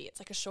it may be. It's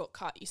like a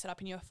shortcut you set up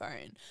in your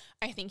phone.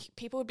 I think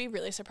people would be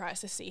really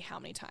surprised to see how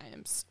many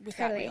times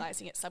without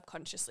realizing it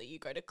subconsciously you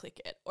go to click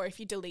it, or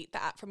if you delete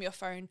the app from your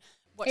phone,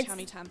 watch how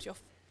many times you're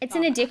it's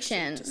an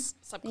addiction.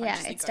 just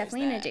subconsciously it's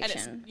definitely an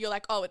addiction. You're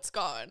like, oh, it's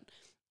gone.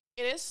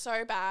 It is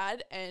so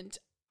bad. And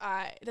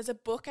there's a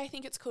book, I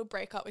think it's called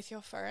Break Up With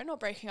Your Phone or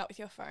Breaking Up With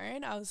Your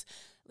Phone. I was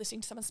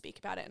listening to someone speak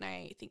about it, and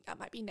I think that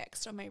might be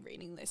next on my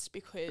reading list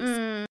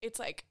because it's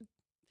like,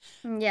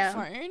 Yeah.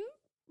 phone?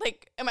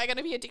 Like, am I going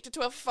to be addicted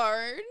to a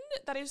phone?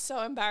 That is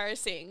so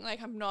embarrassing. Like,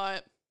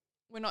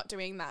 we're not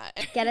doing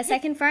that. Get a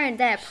second phone.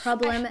 There,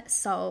 problem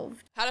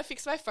solved. How to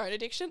fix my phone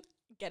addiction?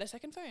 Get a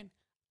second phone.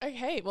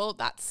 Okay, well,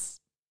 that's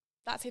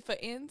it for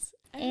ins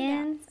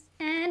and outs.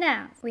 And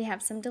out. We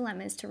have some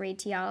dilemmas to read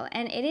to y'all.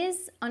 And it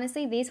is,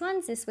 honestly, these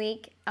ones this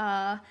week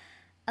are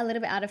a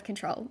little bit out of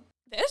control.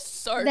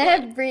 They're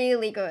They're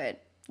really good.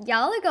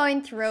 Y'all are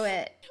going through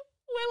it.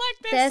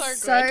 They're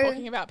so good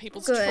talking about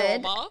people's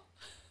trauma.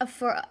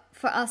 For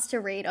us to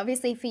read,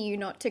 obviously for you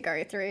not to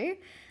go through.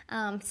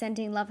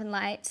 Sending love and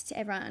light to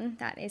everyone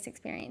that is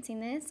experiencing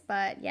this.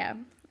 But yeah,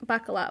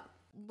 buckle up.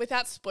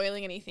 Without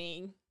spoiling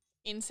anything,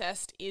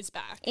 incest is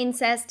back.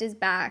 Incest is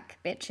back,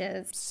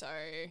 bitches. So,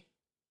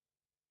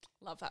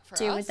 love that for us.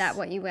 Do with that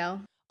what you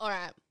will. All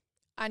right.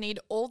 I need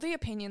all the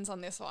opinions on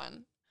this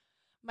one.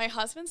 My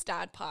husband's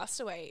dad passed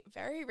away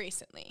very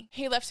recently.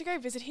 He left to go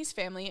visit his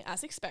family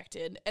as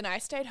expected, and I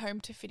stayed home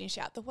to finish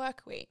out the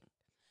work week.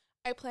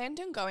 I planned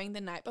on going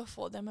the night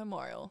before the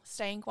memorial,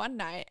 staying one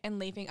night and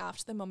leaving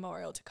after the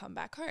memorial to come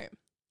back home.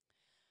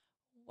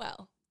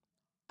 Well,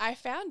 I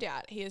found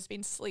out he has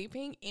been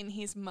sleeping in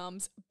his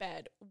mum's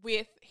bed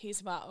with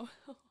his mum.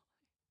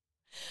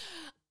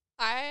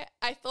 I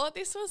thought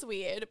this was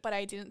weird, but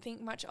I didn't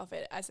think much of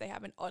it as they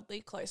have an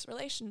oddly close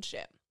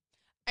relationship.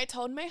 I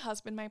told my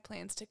husband my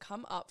plans to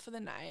come up for the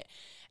night,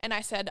 and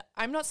I said,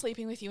 I'm not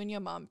sleeping with you and your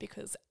mum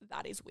because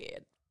that is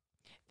weird.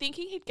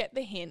 Thinking he'd get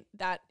the hint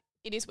that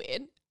it is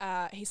weird,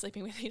 he's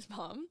sleeping with his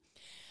mum,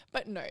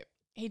 but no,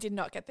 he did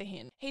not get the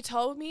hint. He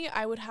told me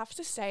I would have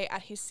to stay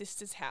at his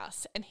sister's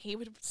house and he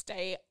would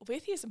stay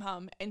with his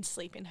mum and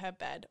sleep in her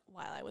bed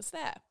while I was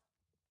there.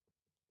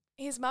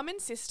 His mum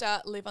and sister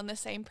live on the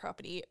same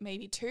property,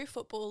 maybe 2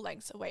 football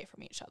lengths away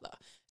from each other.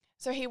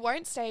 So he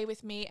won't stay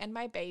with me and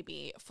my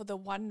baby for the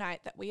one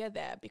night that we are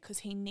there because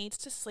he needs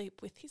to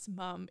sleep with his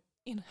mum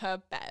in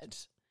her bed.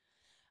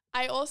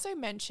 I also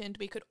mentioned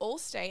we could all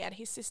stay at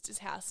his sister's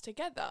house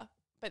together,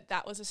 but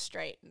that was a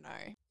straight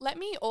no. Let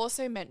me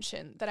also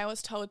mention that I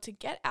was told to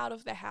get out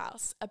of the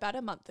house about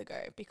a month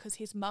ago because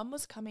his mum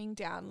was coming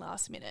down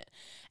last minute,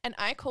 and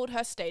I called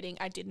her stating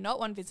I did not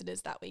want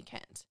visitors that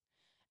weekend.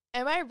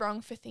 Am I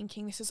wrong for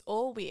thinking this is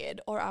all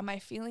weird, or are my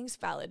feelings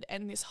valid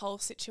and this whole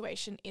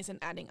situation isn't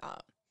adding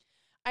up?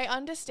 I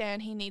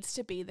understand he needs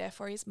to be there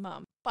for his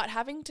mum, but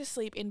having to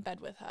sleep in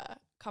bed with her,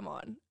 come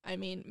on, I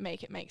mean,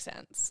 make it make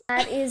sense.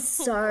 That is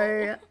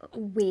so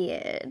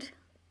weird.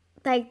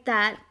 Like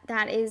that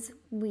is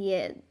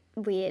weird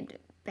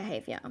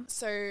behavior.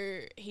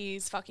 So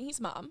he's fucking his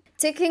mum.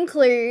 To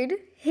conclude,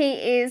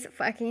 he is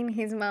fucking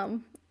his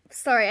mum.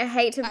 Sorry, I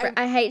hate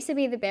to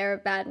be the bearer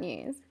of bad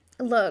news.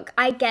 Look,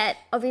 I get,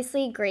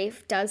 obviously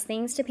grief does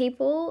things to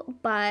people,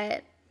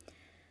 but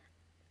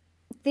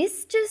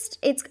this just,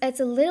 it's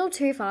a little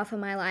too far for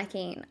my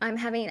liking.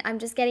 I'm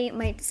just getting,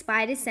 my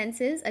spider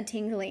senses are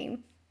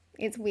tingling.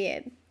 It's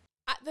weird.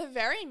 At the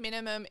very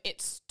minimum,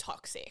 it's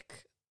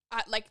toxic.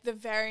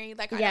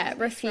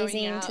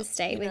 Refusing to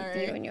stay with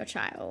you and your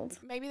child.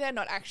 Maybe they're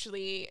not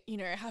actually,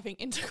 having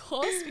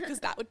intercourse because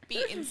that would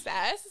be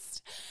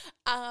incest.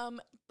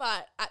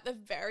 But at the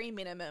very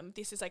minimum,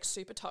 this is like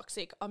super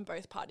toxic on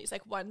both parties.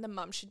 Like one, the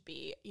mum should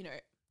be,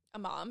 a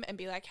mum and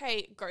be like,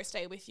 hey, go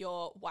stay with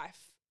your wife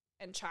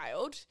and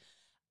child.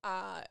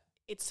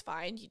 It's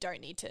fine. You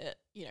don't need to,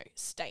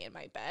 stay in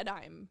my bed.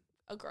 I'm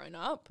a grown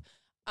up.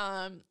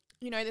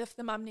 If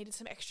the mum needed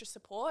some extra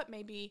support,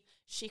 maybe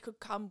she could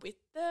come with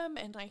them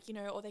and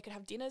or they could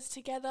have dinners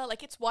together.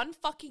 Like it's one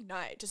fucking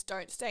night. Just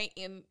don't stay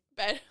in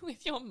bed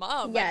with your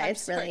mum. Yeah, like,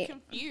 it's I'm really so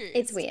confused.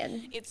 It's weird.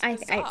 It's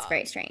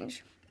very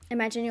strange.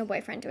 Imagine your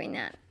boyfriend doing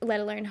that, let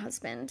alone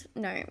husband.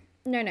 No.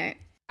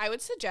 I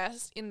would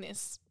suggest in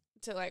this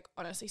to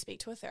honestly speak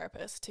to a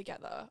therapist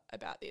together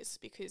about this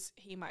because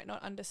he might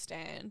not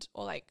understand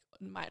or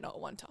might not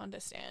want to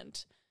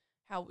understand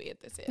how weird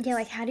this is.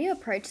 Yeah, how do you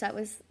approach that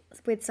with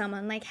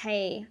someone?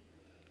 Hey,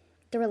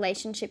 the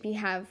relationship you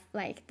have,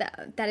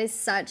 that is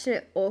such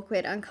an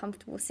awkward,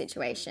 uncomfortable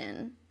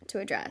situation to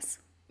address.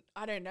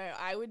 I don't know.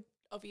 I would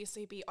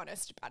obviously be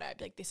honest about it. I'd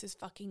be like, this is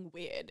fucking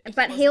weird.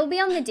 But he'll be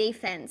on the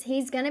defense.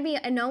 He's going to be,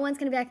 and no one's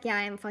going to be like, yeah,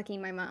 I am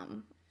fucking my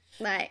mum.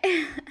 No,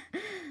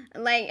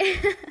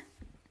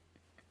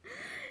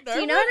 do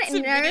you know what I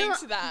know?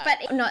 But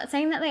I'm not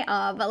saying that they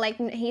are, but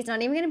he's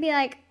not even going to be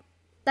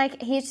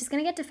he's just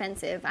going to get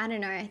defensive. I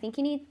don't know. I think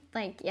you need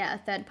a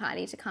third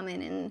party to come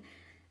in and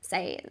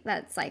say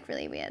that's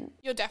really weird.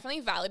 You're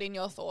definitely valid in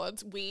your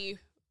thoughts. We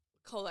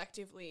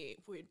collectively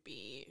would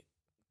be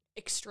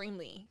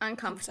extremely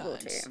uncomfortable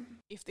too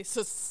if this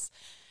was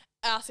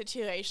our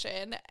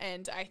situation.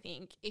 And I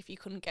think if you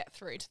couldn't get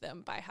through to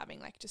them by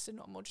having just a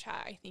normal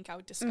chat, I think I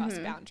would discuss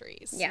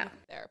boundaries with a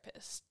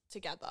therapist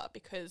together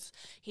because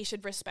he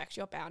should respect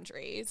your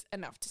boundaries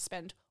enough to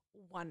spend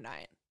one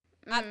night.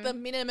 At the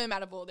minimum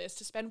out of all this,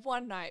 to spend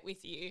one night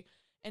with you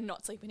and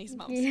not sleep in his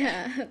mum's bed.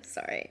 Yeah,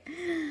 sorry.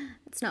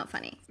 It's not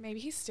funny. Maybe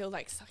he's still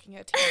like sucking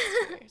her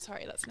teeth too.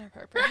 Sorry, that's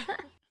inappropriate.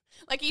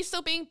 Like, he's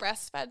still being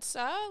breastfed,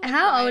 sir? Like,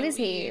 how old is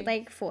he?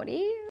 Like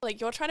 40?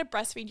 Like, you're trying to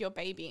breastfeed your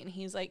baby and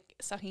he's like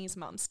sucking his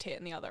mum's tit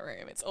in the other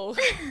room. It's all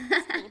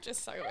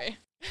just so weird.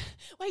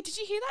 Wait, did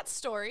you hear that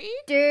story?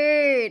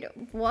 Dude,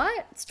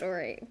 what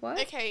story?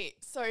 What? Okay,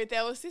 so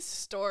there was this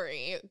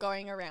story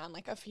going around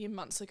like a few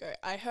months ago.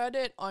 I heard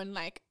it on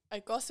like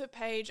a gossip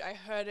page. I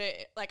heard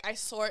it, like I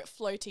saw it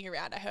floating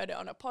around. I heard it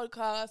on a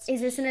podcast.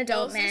 Is this an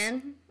adult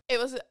man? It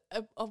was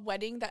a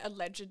wedding that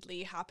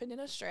allegedly happened in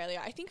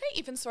Australia. I think I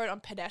even saw it on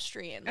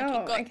Pedestrian. Like,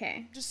 it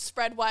got just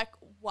spread like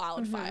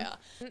wildfire.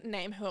 Didn't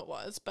name who it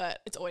was,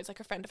 but it's always like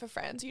a friend of a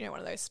friend. You know, one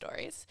of those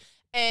stories.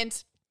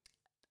 And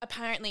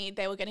apparently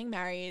they were getting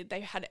married.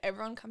 They had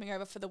everyone coming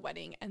over for the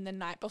wedding. And the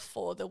night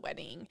before the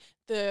wedding,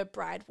 the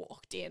bride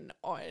walked in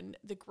on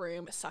the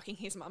groom sucking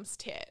his mum's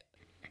tit.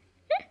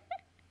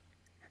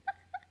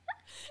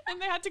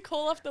 And they had to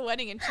call off the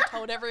wedding, and she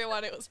told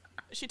everyone it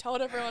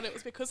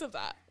was because of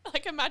that.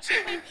 Like, imagine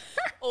like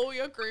all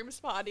your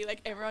groom's party,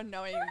 like everyone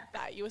knowing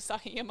that you were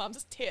sucking your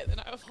mum's tit the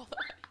night before the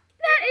wedding.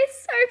 That is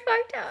so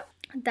fucked up.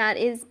 That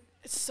is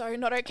It's so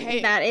not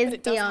okay. That is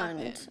it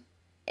beyond.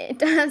 It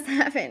does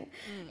happen.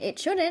 It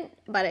shouldn't,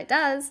 but it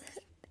does.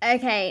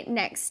 Okay,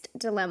 next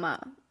dilemma.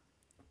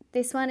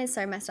 This one is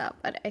so messed up,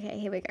 but okay,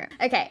 here we go.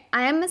 Okay,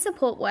 I am a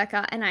support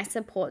worker and I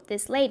support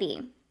this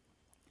lady.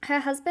 Her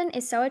husband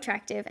is so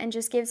attractive and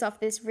just gives off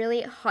this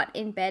really hot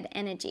in bed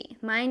energy.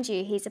 Mind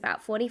you, he's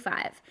about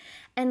 45.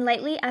 And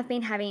lately I've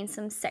been having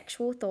some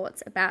sexual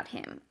thoughts about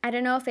him. I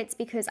don't know if it's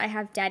because I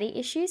have daddy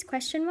issues, ?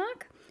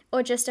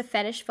 Or just a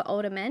fetish for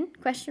older men, ?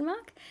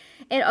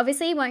 It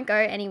obviously won't go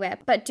anywhere,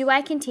 but do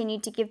I continue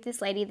to give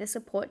this lady the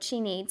support she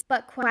needs,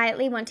 but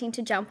quietly wanting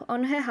to jump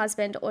on her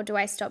husband, or do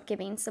I stop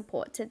giving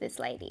support to this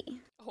lady?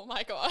 Oh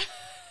my God.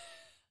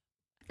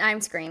 I'm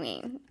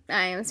screaming.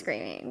 I am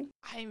screaming.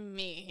 I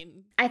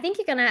mean, I think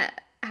you're going to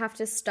have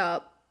to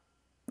stop.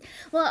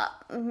 Well,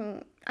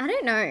 I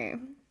don't know.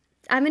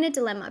 I'm in a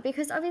dilemma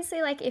because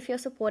obviously, like, if you're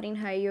supporting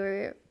her,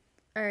 you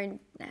are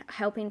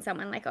helping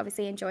someone, like,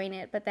 obviously enjoying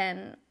it, but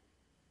then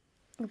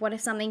what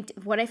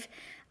if,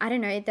 I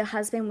don't know, the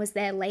husband was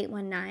there late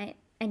one night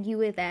and you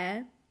were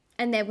there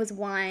and there was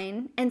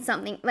wine and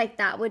something like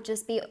that would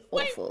just be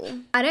awful.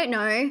 Wait. I don't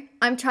know.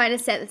 I'm trying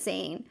to set the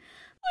scene.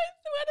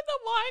 Where did the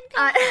wine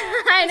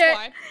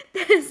come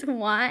from? There's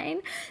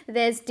wine.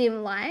 There's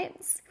dim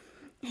lights.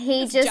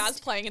 There's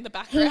jazz playing in the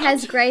background. He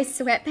has grey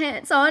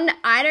sweatpants on.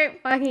 I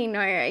don't fucking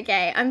know,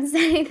 okay? I'm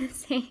setting the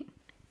scene.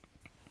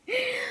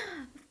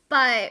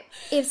 But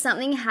if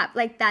something happened,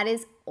 like, that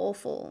is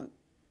awful.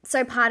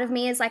 So part of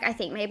me is like, I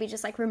think maybe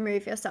just like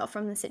remove yourself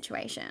from the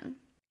situation.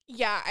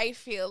 Yeah, I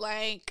feel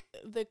like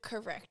the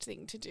correct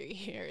thing to do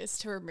here is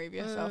to remove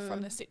yourself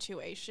from the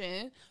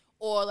situation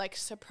or like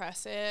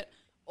suppress it.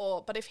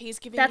 But if he's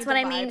giving That's you the what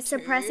I vibe mean. too,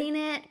 Suppressing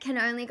it can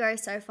only go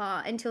so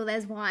far until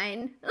there's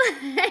wine.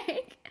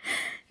 Like,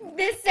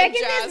 the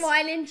second there's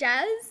wine and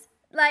jazz,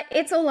 like,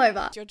 it's all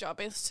over. Your job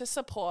is to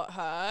support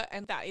her,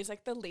 and that is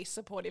like the least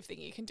supportive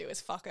thing you can do is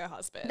fuck her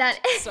husband.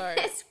 That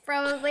is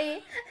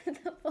probably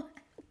the worst.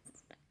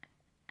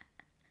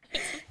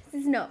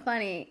 This is not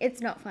funny.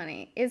 It's not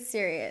funny. It's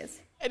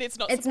serious. And it's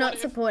not supportive. It's not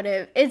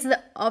supportive. It's the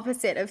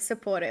opposite of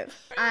supportive.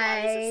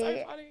 Why is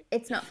it so funny?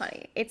 It's not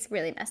funny. It's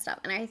really messed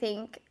up. And I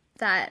think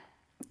that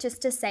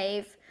just to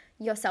save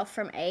yourself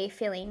from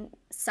feeling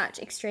such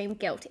extreme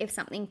guilt if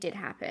something did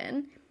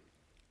happen,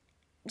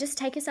 just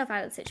take yourself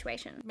out of the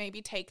situation.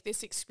 Maybe take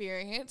this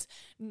experience,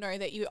 know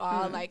that you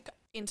are like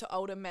into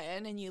older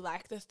men and you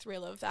like the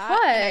thrill of that.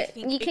 What? And I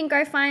think you can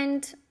go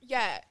find...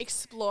 Yeah,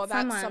 explore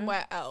that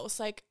somewhere else.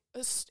 Like,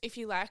 if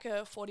you like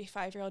a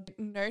 45-year-old,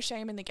 no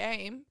shame in the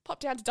game, pop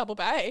down to Double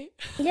Bay.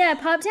 Yeah,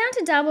 pop down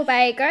to Double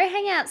Bay. Go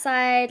hang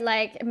outside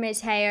like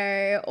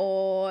Mateo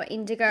or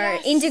Indigo.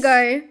 Yes.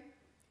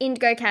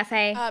 Indigo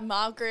Cafe.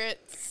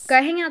 Margaret's.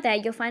 Go hang out there.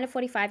 You'll find a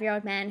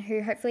 45-year-old man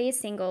who hopefully is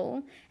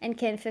single and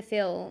can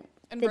fulfill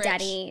the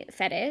daddy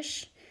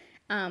fetish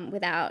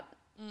without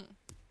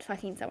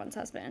fucking someone's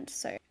husband.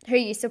 So who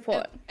you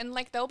support. And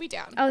like, they'll be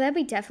down. Oh, they'll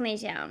be definitely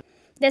down.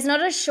 There's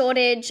not a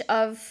shortage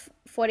of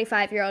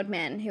 45-year-old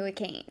men who are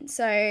keen.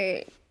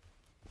 So,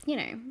 you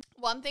know.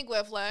 One thing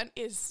we've learned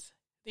is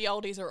the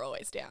oldies are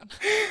always down.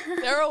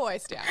 They're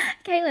always down.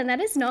 Caitlin, that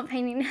is not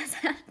painting us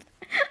out.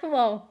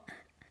 Whoa.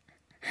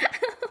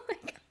 Oh my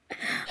God.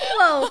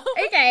 Whoa.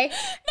 Okay.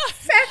 No,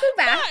 circle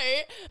back.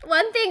 No.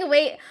 One thing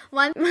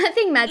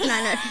Mads and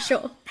I know for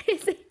sure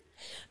is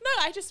no,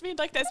 I just mean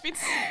like there's been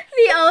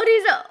the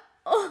oldies are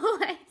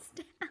always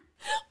down.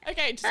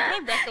 Okay, just put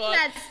on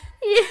record.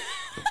 Yeah.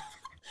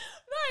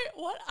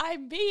 No, what I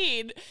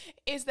mean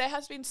is there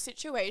has been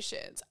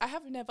situations. I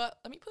have never,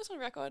 let me put this on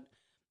record,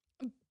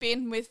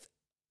 been with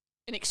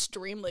an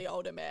extremely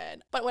older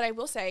man. But what I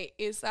will say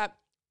is that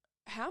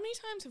how many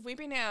times have we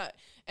been out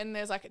and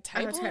there's like a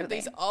table of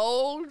these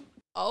old,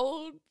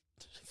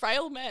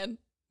 frail men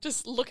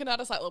just looking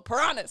at us like little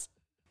piranhas?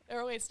 They're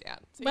always down.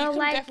 So you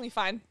can definitely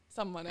find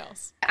someone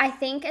else. I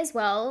think as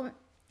well,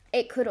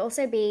 it could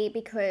also be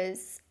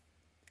because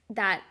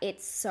that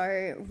it's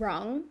so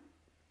wrong.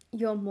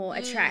 You're more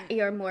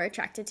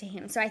attracted to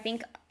him. So I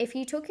think if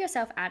you took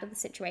yourself out of the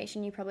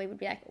situation, you probably would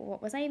be like,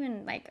 what was I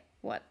even like?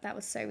 What? That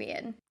was so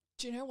weird.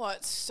 Do you know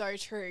what? So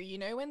true. You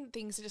know when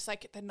things are just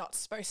like they're not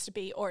supposed to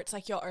be, or it's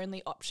like your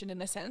only option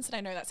in a sense. And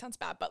I know that sounds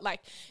bad, but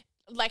like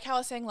how I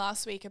was saying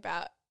last week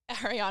about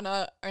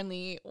Ariana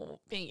only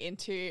being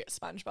into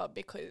SpongeBob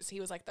because he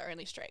was like the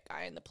only straight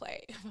guy in the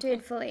play.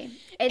 Dude, fully.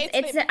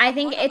 I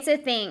think it's a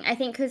thing. I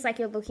think because like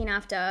you're looking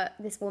after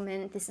this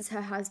woman, this is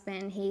her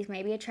husband, he's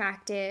maybe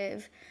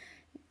attractive.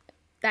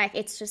 Like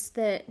it's just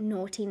the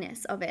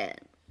naughtiness of it.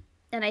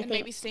 And I think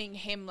maybe seeing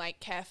him like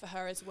care for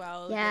her as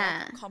well.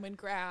 Yeah. Like, common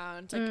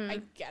ground. Like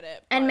I get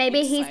it. And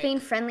maybe he's like, been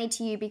friendly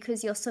to you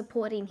because you're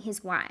supporting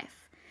his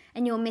wife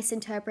and you're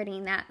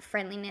misinterpreting that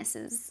friendliness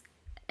as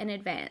an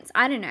advance.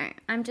 I don't know.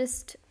 I'm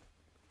just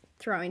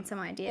throwing some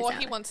ideas or out.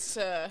 he wants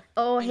to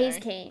he's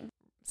keen.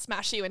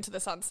 Smash you into the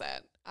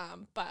sunset.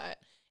 But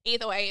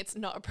either way, it's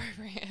not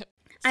appropriate.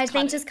 I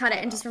think just cut it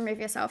and just remove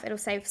yourself. It'll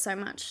save so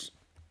much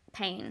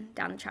pain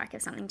down the track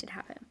if something did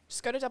happen.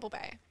 Just go to Double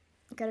Bay.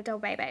 Go to Double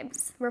Bay,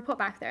 babes. Report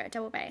back there at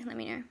Double Bay. Let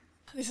me know.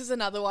 This is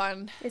another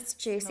one. It's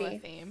juicy. Another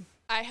theme.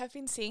 I have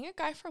been seeing a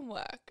guy from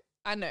work.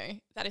 I know,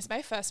 that is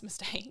my first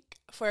mistake,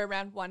 for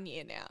around 1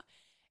 year now.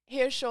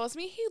 He assures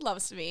me he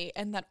loves me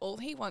and that all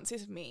he wants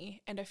is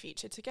me and a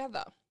future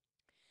together.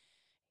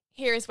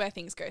 Here is where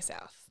things go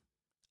south.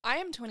 I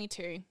am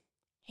 22.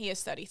 He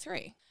is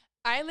 33.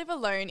 I live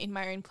alone in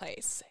my own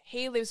place.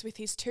 He lives with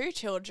his 2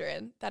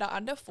 children that are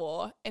under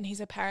 4 and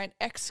his apparent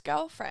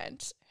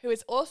ex-girlfriend, who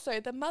is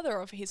also the mother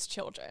of his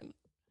children.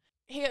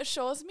 He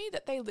assures me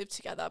that they live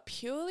together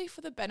purely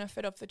for the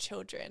benefit of the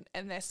children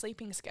and their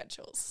sleeping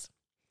schedules.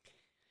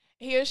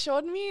 He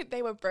assured me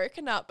they were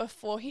broken up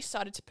before he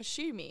started to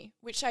pursue me,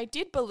 which I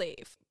did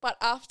believe, but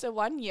after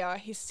 1 year,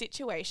 his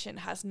situation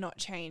has not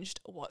changed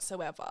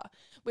whatsoever,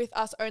 with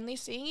us only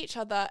seeing each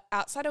other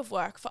outside of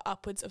work for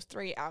upwards of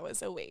 3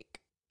 hours a week.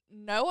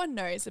 No one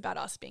knows about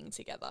us being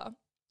together,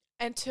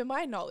 and to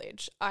my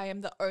knowledge, I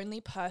am the only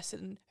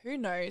person who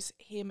knows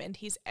him and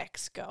his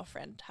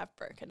ex-girlfriend have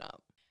broken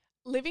up.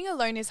 Living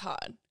alone is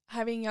hard,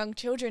 having young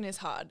children is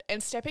hard,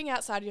 and stepping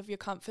outside of your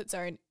comfort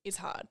zone is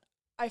hard.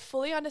 I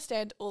fully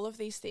understand all of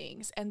these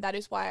things, and that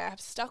is why I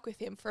have stuck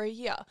with him for a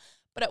year,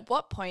 but at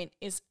what point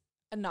is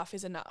enough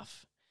is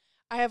enough?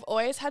 I have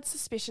always had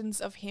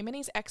suspicions of him and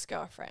his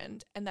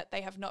ex-girlfriend and that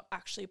they have not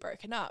actually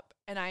broken up,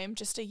 and I am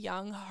just a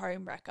young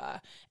home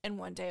wrecker, and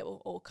one day it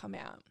will all come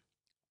out.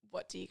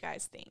 What do you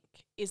guys think?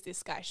 Is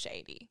this guy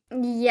shady?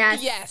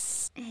 Yes.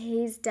 Yes.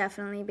 He's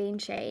definitely been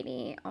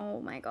shady. Oh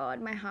my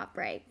God, my heart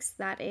breaks.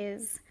 That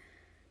is...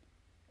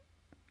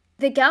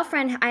 The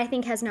girlfriend, I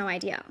think, has no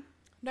idea.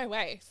 No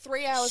way.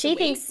 3 hours a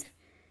week?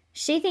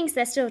 She thinks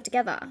they're still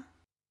together.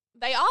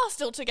 They are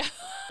still together.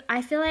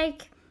 I feel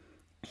like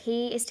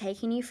he is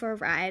taking you for a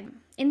ride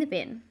in the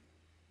bin.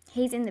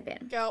 He's in the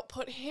bin. Girl,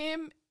 put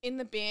him in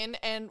the bin.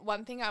 And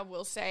one thing I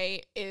will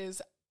say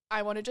is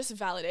I want to just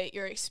validate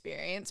your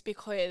experience,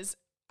 because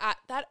at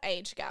that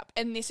age gap,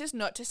 and this is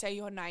not to say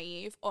you're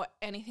naive or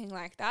anything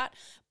like that,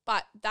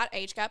 but that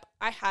age gap,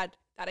 I had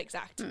that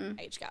exact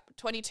age gap,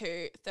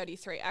 22,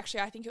 33. Actually,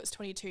 I think it was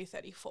 22,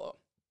 34.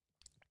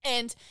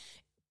 And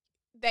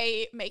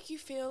they make you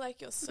feel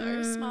like you're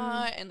so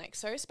smart and like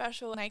so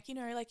special, like, you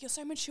know, like you're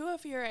so mature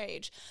for your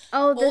age.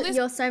 Oh,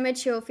 you're so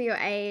mature for your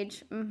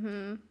age.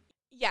 Mm-hmm.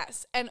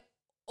 Yes. And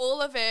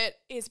all of it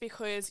is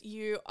because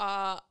you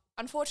are,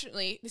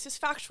 unfortunately, this is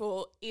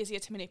factual, easier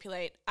to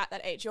manipulate at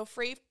that age. Your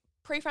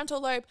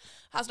prefrontal lobe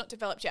has not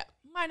developed yet.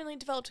 Mine only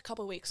developed a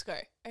couple of weeks ago.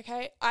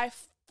 Okay. I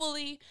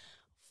fully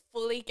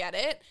get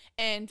it,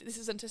 and this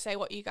isn't to say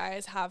what you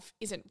guys have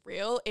isn't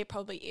real. It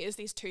probably is.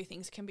 These two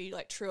things can be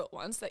like true at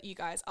once, that you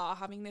guys are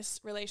having this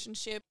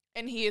relationship,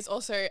 and he is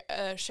also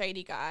a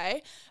shady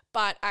guy,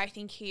 but I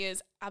think he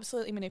is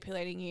absolutely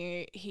manipulating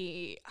you.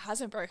 He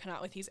hasn't broken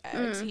up with his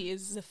ex. He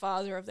is the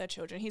father of their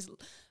children. He's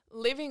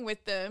living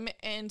with them,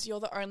 and you're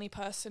the only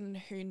person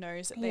who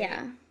knows that they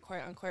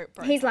quote unquote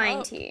broke up. He's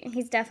lying to you.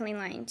 He's definitely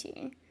lying to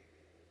you.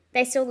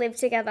 They still live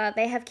together.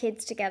 They have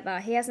kids together.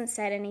 He hasn't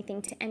said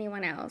anything to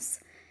anyone else.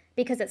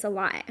 Because it's a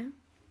lie.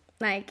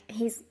 Like,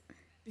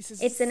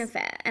 it's an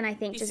affair. And I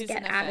think just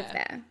get out of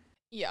there.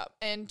 Yeah.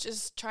 And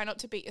just try not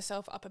to beat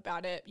yourself up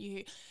about it.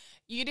 You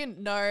didn't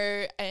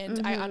know.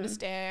 And I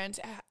understand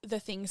the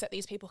things that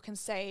these people can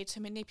say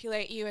to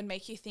manipulate you and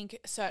make you think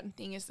a certain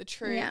thing is the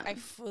truth. Yeah. I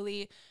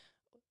fully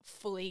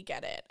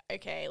get it.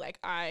 Okay. Like,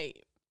 I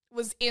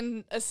was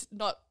in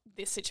not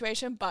this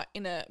situation, but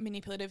in a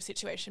manipulative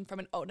situation from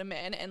an older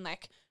man, and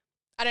like,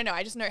 I don't know,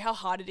 I just know how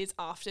hard it is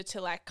after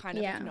to like kind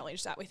of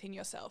acknowledge that within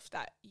yourself,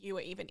 that you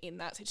were even in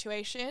that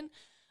situation.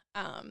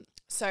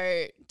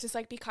 So just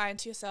like be kind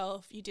to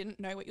yourself. You didn't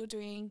know what you're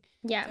doing.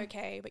 Yeah. It's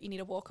okay, but you need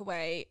to walk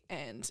away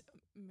and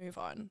move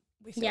on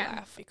with your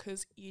life,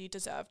 because you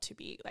deserve to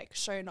be like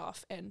shown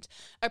off and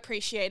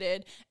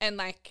appreciated and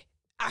like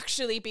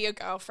actually be a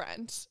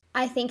girlfriend.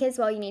 I think as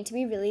well you need to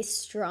be really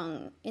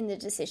strong in the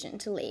decision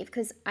to leave,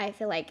 because I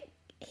feel like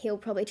he'll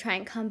probably try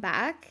and come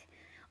back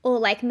or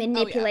like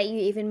manipulate you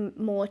even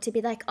more to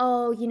be like,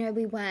 oh, you know,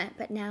 we weren't,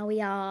 but now we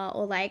are.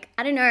 Or like,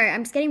 I don't know.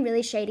 I'm just getting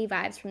really shady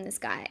vibes from this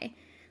guy.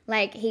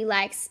 Like he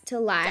likes to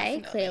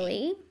lie,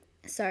 clearly.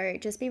 So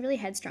just be really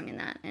headstrong in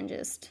that and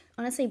just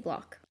honestly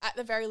block. At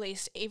the very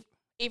least,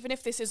 even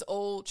if this is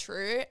all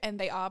true and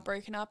they are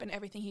broken up and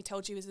everything he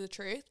told you is the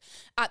truth,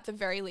 at the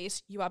very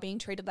least, you are being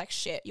treated like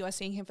shit. You are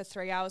seeing him for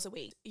 3 hours a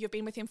week. You've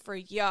been with him for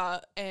a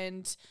year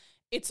and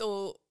it's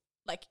all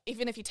like,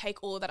 even if you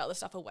take all of that other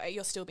stuff away,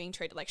 you're still being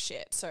treated like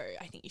shit. So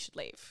I think you should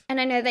leave. And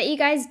I know that you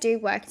guys do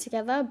work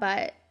together,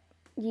 but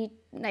you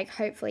like,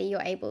 hopefully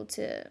you're able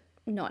to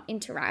not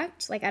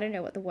interact. Like, I don't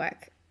know what the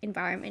work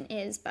environment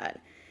is, but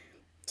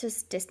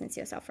just distance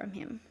yourself from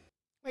him.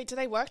 Wait, do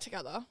they work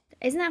together?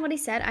 Isn't that what he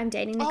said? I'm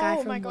dating the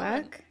guy from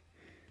work.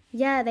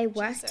 Yeah, they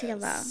work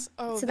together.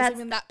 Oh, so that's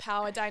even that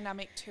power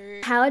dynamic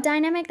too. Power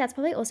dynamic, that's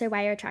probably also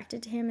why you're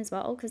attracted to him as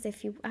well. Because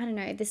if you, I don't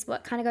know, this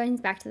what kind of goes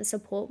back to the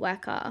support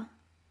worker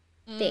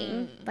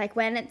thing. Like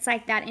when it's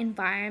like that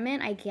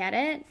environment, I get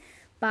it.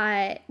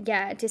 But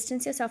yeah,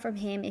 distance yourself from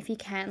him if you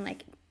can.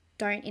 Like,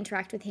 don't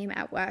interact with him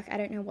at work. I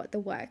don't know what the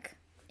work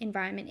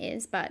environment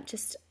is, but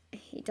just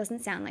he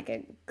doesn't sound like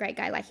a great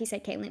guy. Like you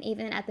said, Caitlin,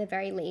 even at the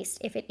very least,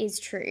 if it is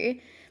true,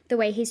 the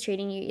way he's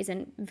treating you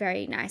isn't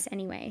very nice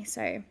anyway.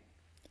 So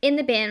in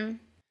the bin.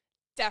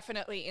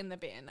 Definitely in the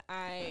bin.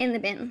 In the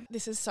bin.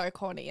 This is so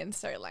corny and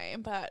so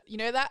lame, but you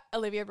know that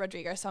Olivia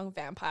Rodrigo song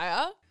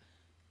Vampire?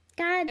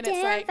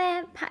 Goddamn like,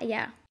 vampire.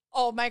 Yeah.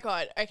 Oh my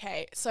God.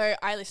 Okay. So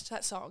I listened to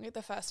that song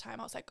the first time.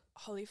 I was like,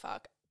 holy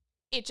fuck.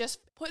 It just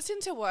puts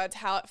into words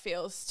how it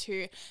feels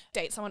to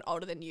date someone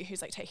older than you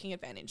who's like taking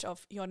advantage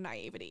of your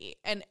naivety.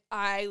 And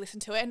I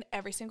listened to it and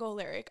every single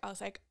lyric, I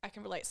was like, I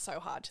can relate so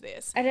hard to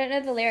this. I don't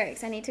know the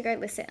lyrics. I need to go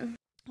listen.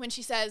 When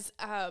she says,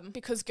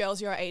 because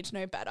girls your age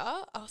know better,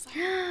 I was like,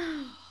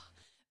 oh,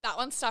 that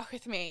one stuck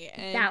with me.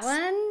 And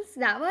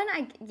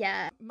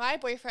yeah. My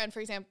boyfriend, for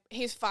example,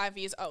 he's 5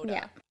 years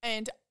older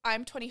and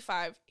I'm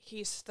 25,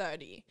 he's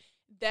 30.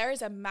 There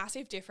is a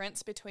massive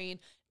difference between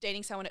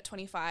dating someone at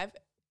 25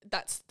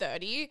 that's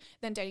 30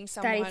 than dating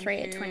someone 33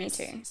 at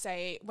 22.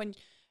 Say when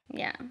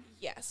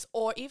yes,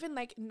 or even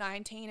like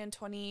 19 and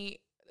 20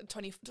 and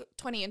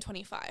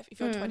 25. If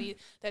you're 20,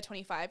 they're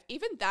 25.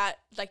 Even that,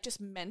 like, just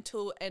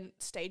mental and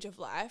stage of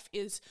life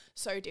is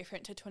so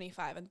different to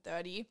 25 and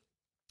 30.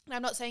 And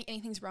I'm not saying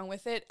anything's wrong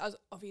with it. As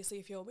obviously,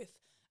 if you're with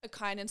a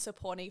kind and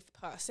supportive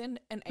person,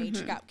 an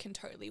age gap can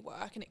totally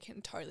work and it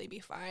can totally be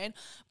fine.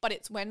 But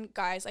it's when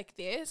guys like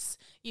this,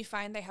 you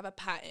find they have a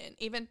pattern.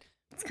 Even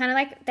it's kind of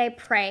like they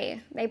prey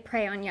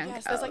on young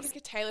girls. There's like a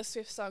Taylor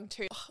Swift song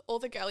too. All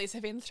the girlies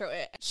have been through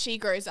it. She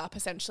grows up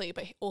essentially,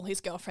 but all his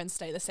girlfriends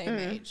stay the same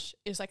age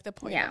is like the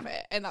point of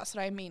it. And that's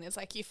what I mean is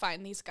like you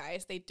find these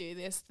guys, they do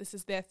this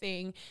is their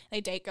thing.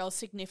 They date girls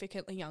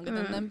significantly younger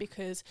than them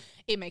because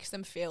it makes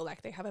them feel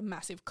like they have a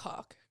massive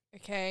cock.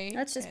 Okay?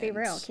 Let's just be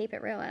real. Keep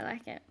it real. I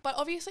like it. But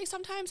obviously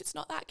sometimes it's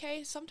not that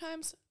case.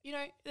 Sometimes, you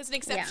know, there's an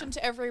exception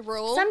to every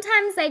rule.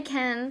 Sometimes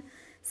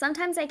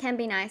they can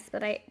be nice,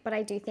 but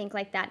I do think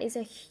like that is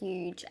a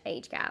huge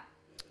age gap.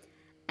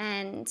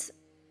 And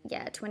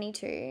yeah,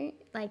 22,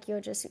 like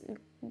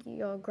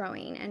you're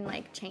growing and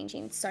like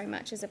changing so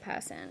much as a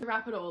person.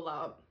 Wrap it all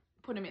up.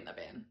 Put him in the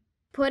bin.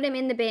 Put him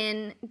in the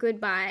bin.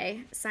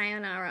 Goodbye.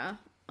 Sayonara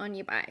on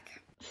your bike.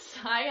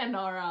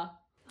 Sayonara.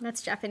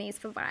 That's Japanese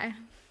for bye.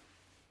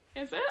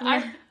 Is it?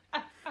 Yeah.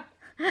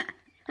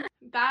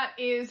 That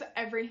is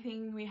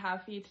everything we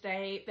have for you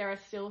today. There are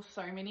still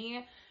so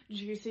many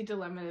juicy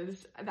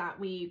dilemmas that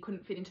we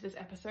couldn't fit into this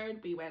episode.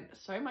 We went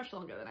so much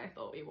longer than I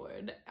thought we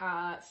would.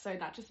 So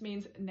that just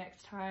means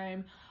next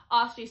time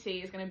Ask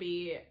GC is going to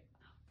be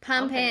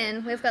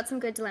pumping. We've got some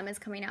good dilemmas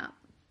coming up,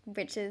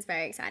 which is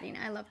very exciting.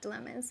 I love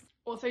dilemmas.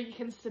 Also, you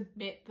can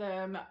submit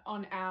them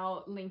on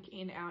our link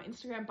in our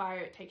Instagram bio.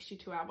 It takes you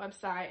to our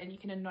website and you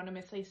can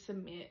anonymously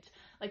submit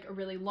like a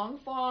really long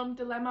form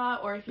dilemma,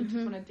 or if you just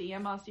want to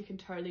DM us, you can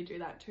totally do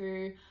that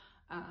too.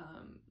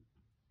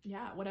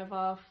 Yeah,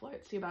 whatever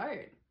floats your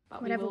boat.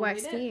 But whatever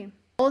works for you.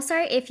 Also,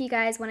 if you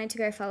guys wanted to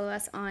go follow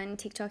us on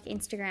TikTok,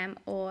 Instagram,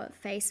 or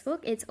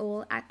Facebook, it's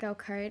all at Girl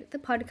Code, the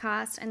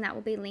podcast, and that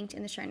will be linked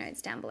in the show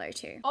notes down below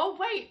too. Oh,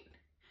 wait.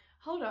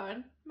 Hold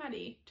on,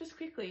 Maddie, just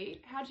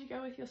quickly, how'd you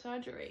go with your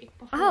surgery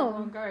before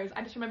everyone goes?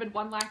 I just remembered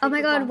one like. Oh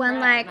my God,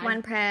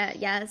 one prayer.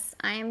 Yes,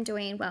 I am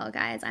doing well,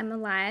 guys. I'm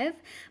alive,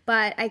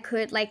 but I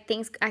could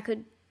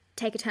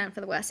take a turn for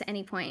the worse at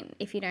any point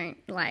if you don't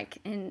like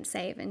and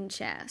save and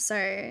share.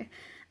 So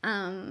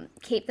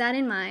keep that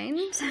in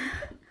mind.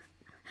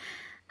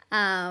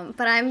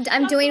 But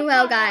I'm doing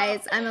well,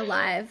 guys. I'm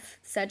alive.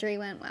 Surgery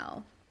went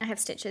well. I have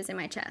stitches in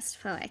my chest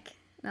for like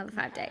another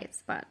 5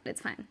 days, but it's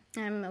fine.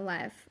 I'm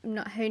alive.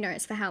 Not who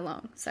knows for how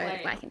long. So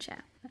like and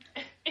share.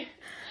 If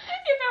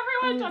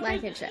everyone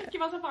doesn't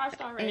give us a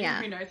 5-star rating,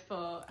 who knows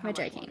for how much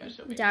longer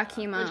she'll be. Dark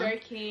humor. We're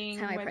joking.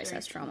 That's how I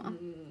process trauma.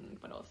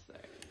 But also,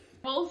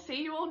 we'll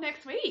see you all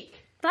next week.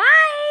 Bye.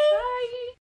 Bye.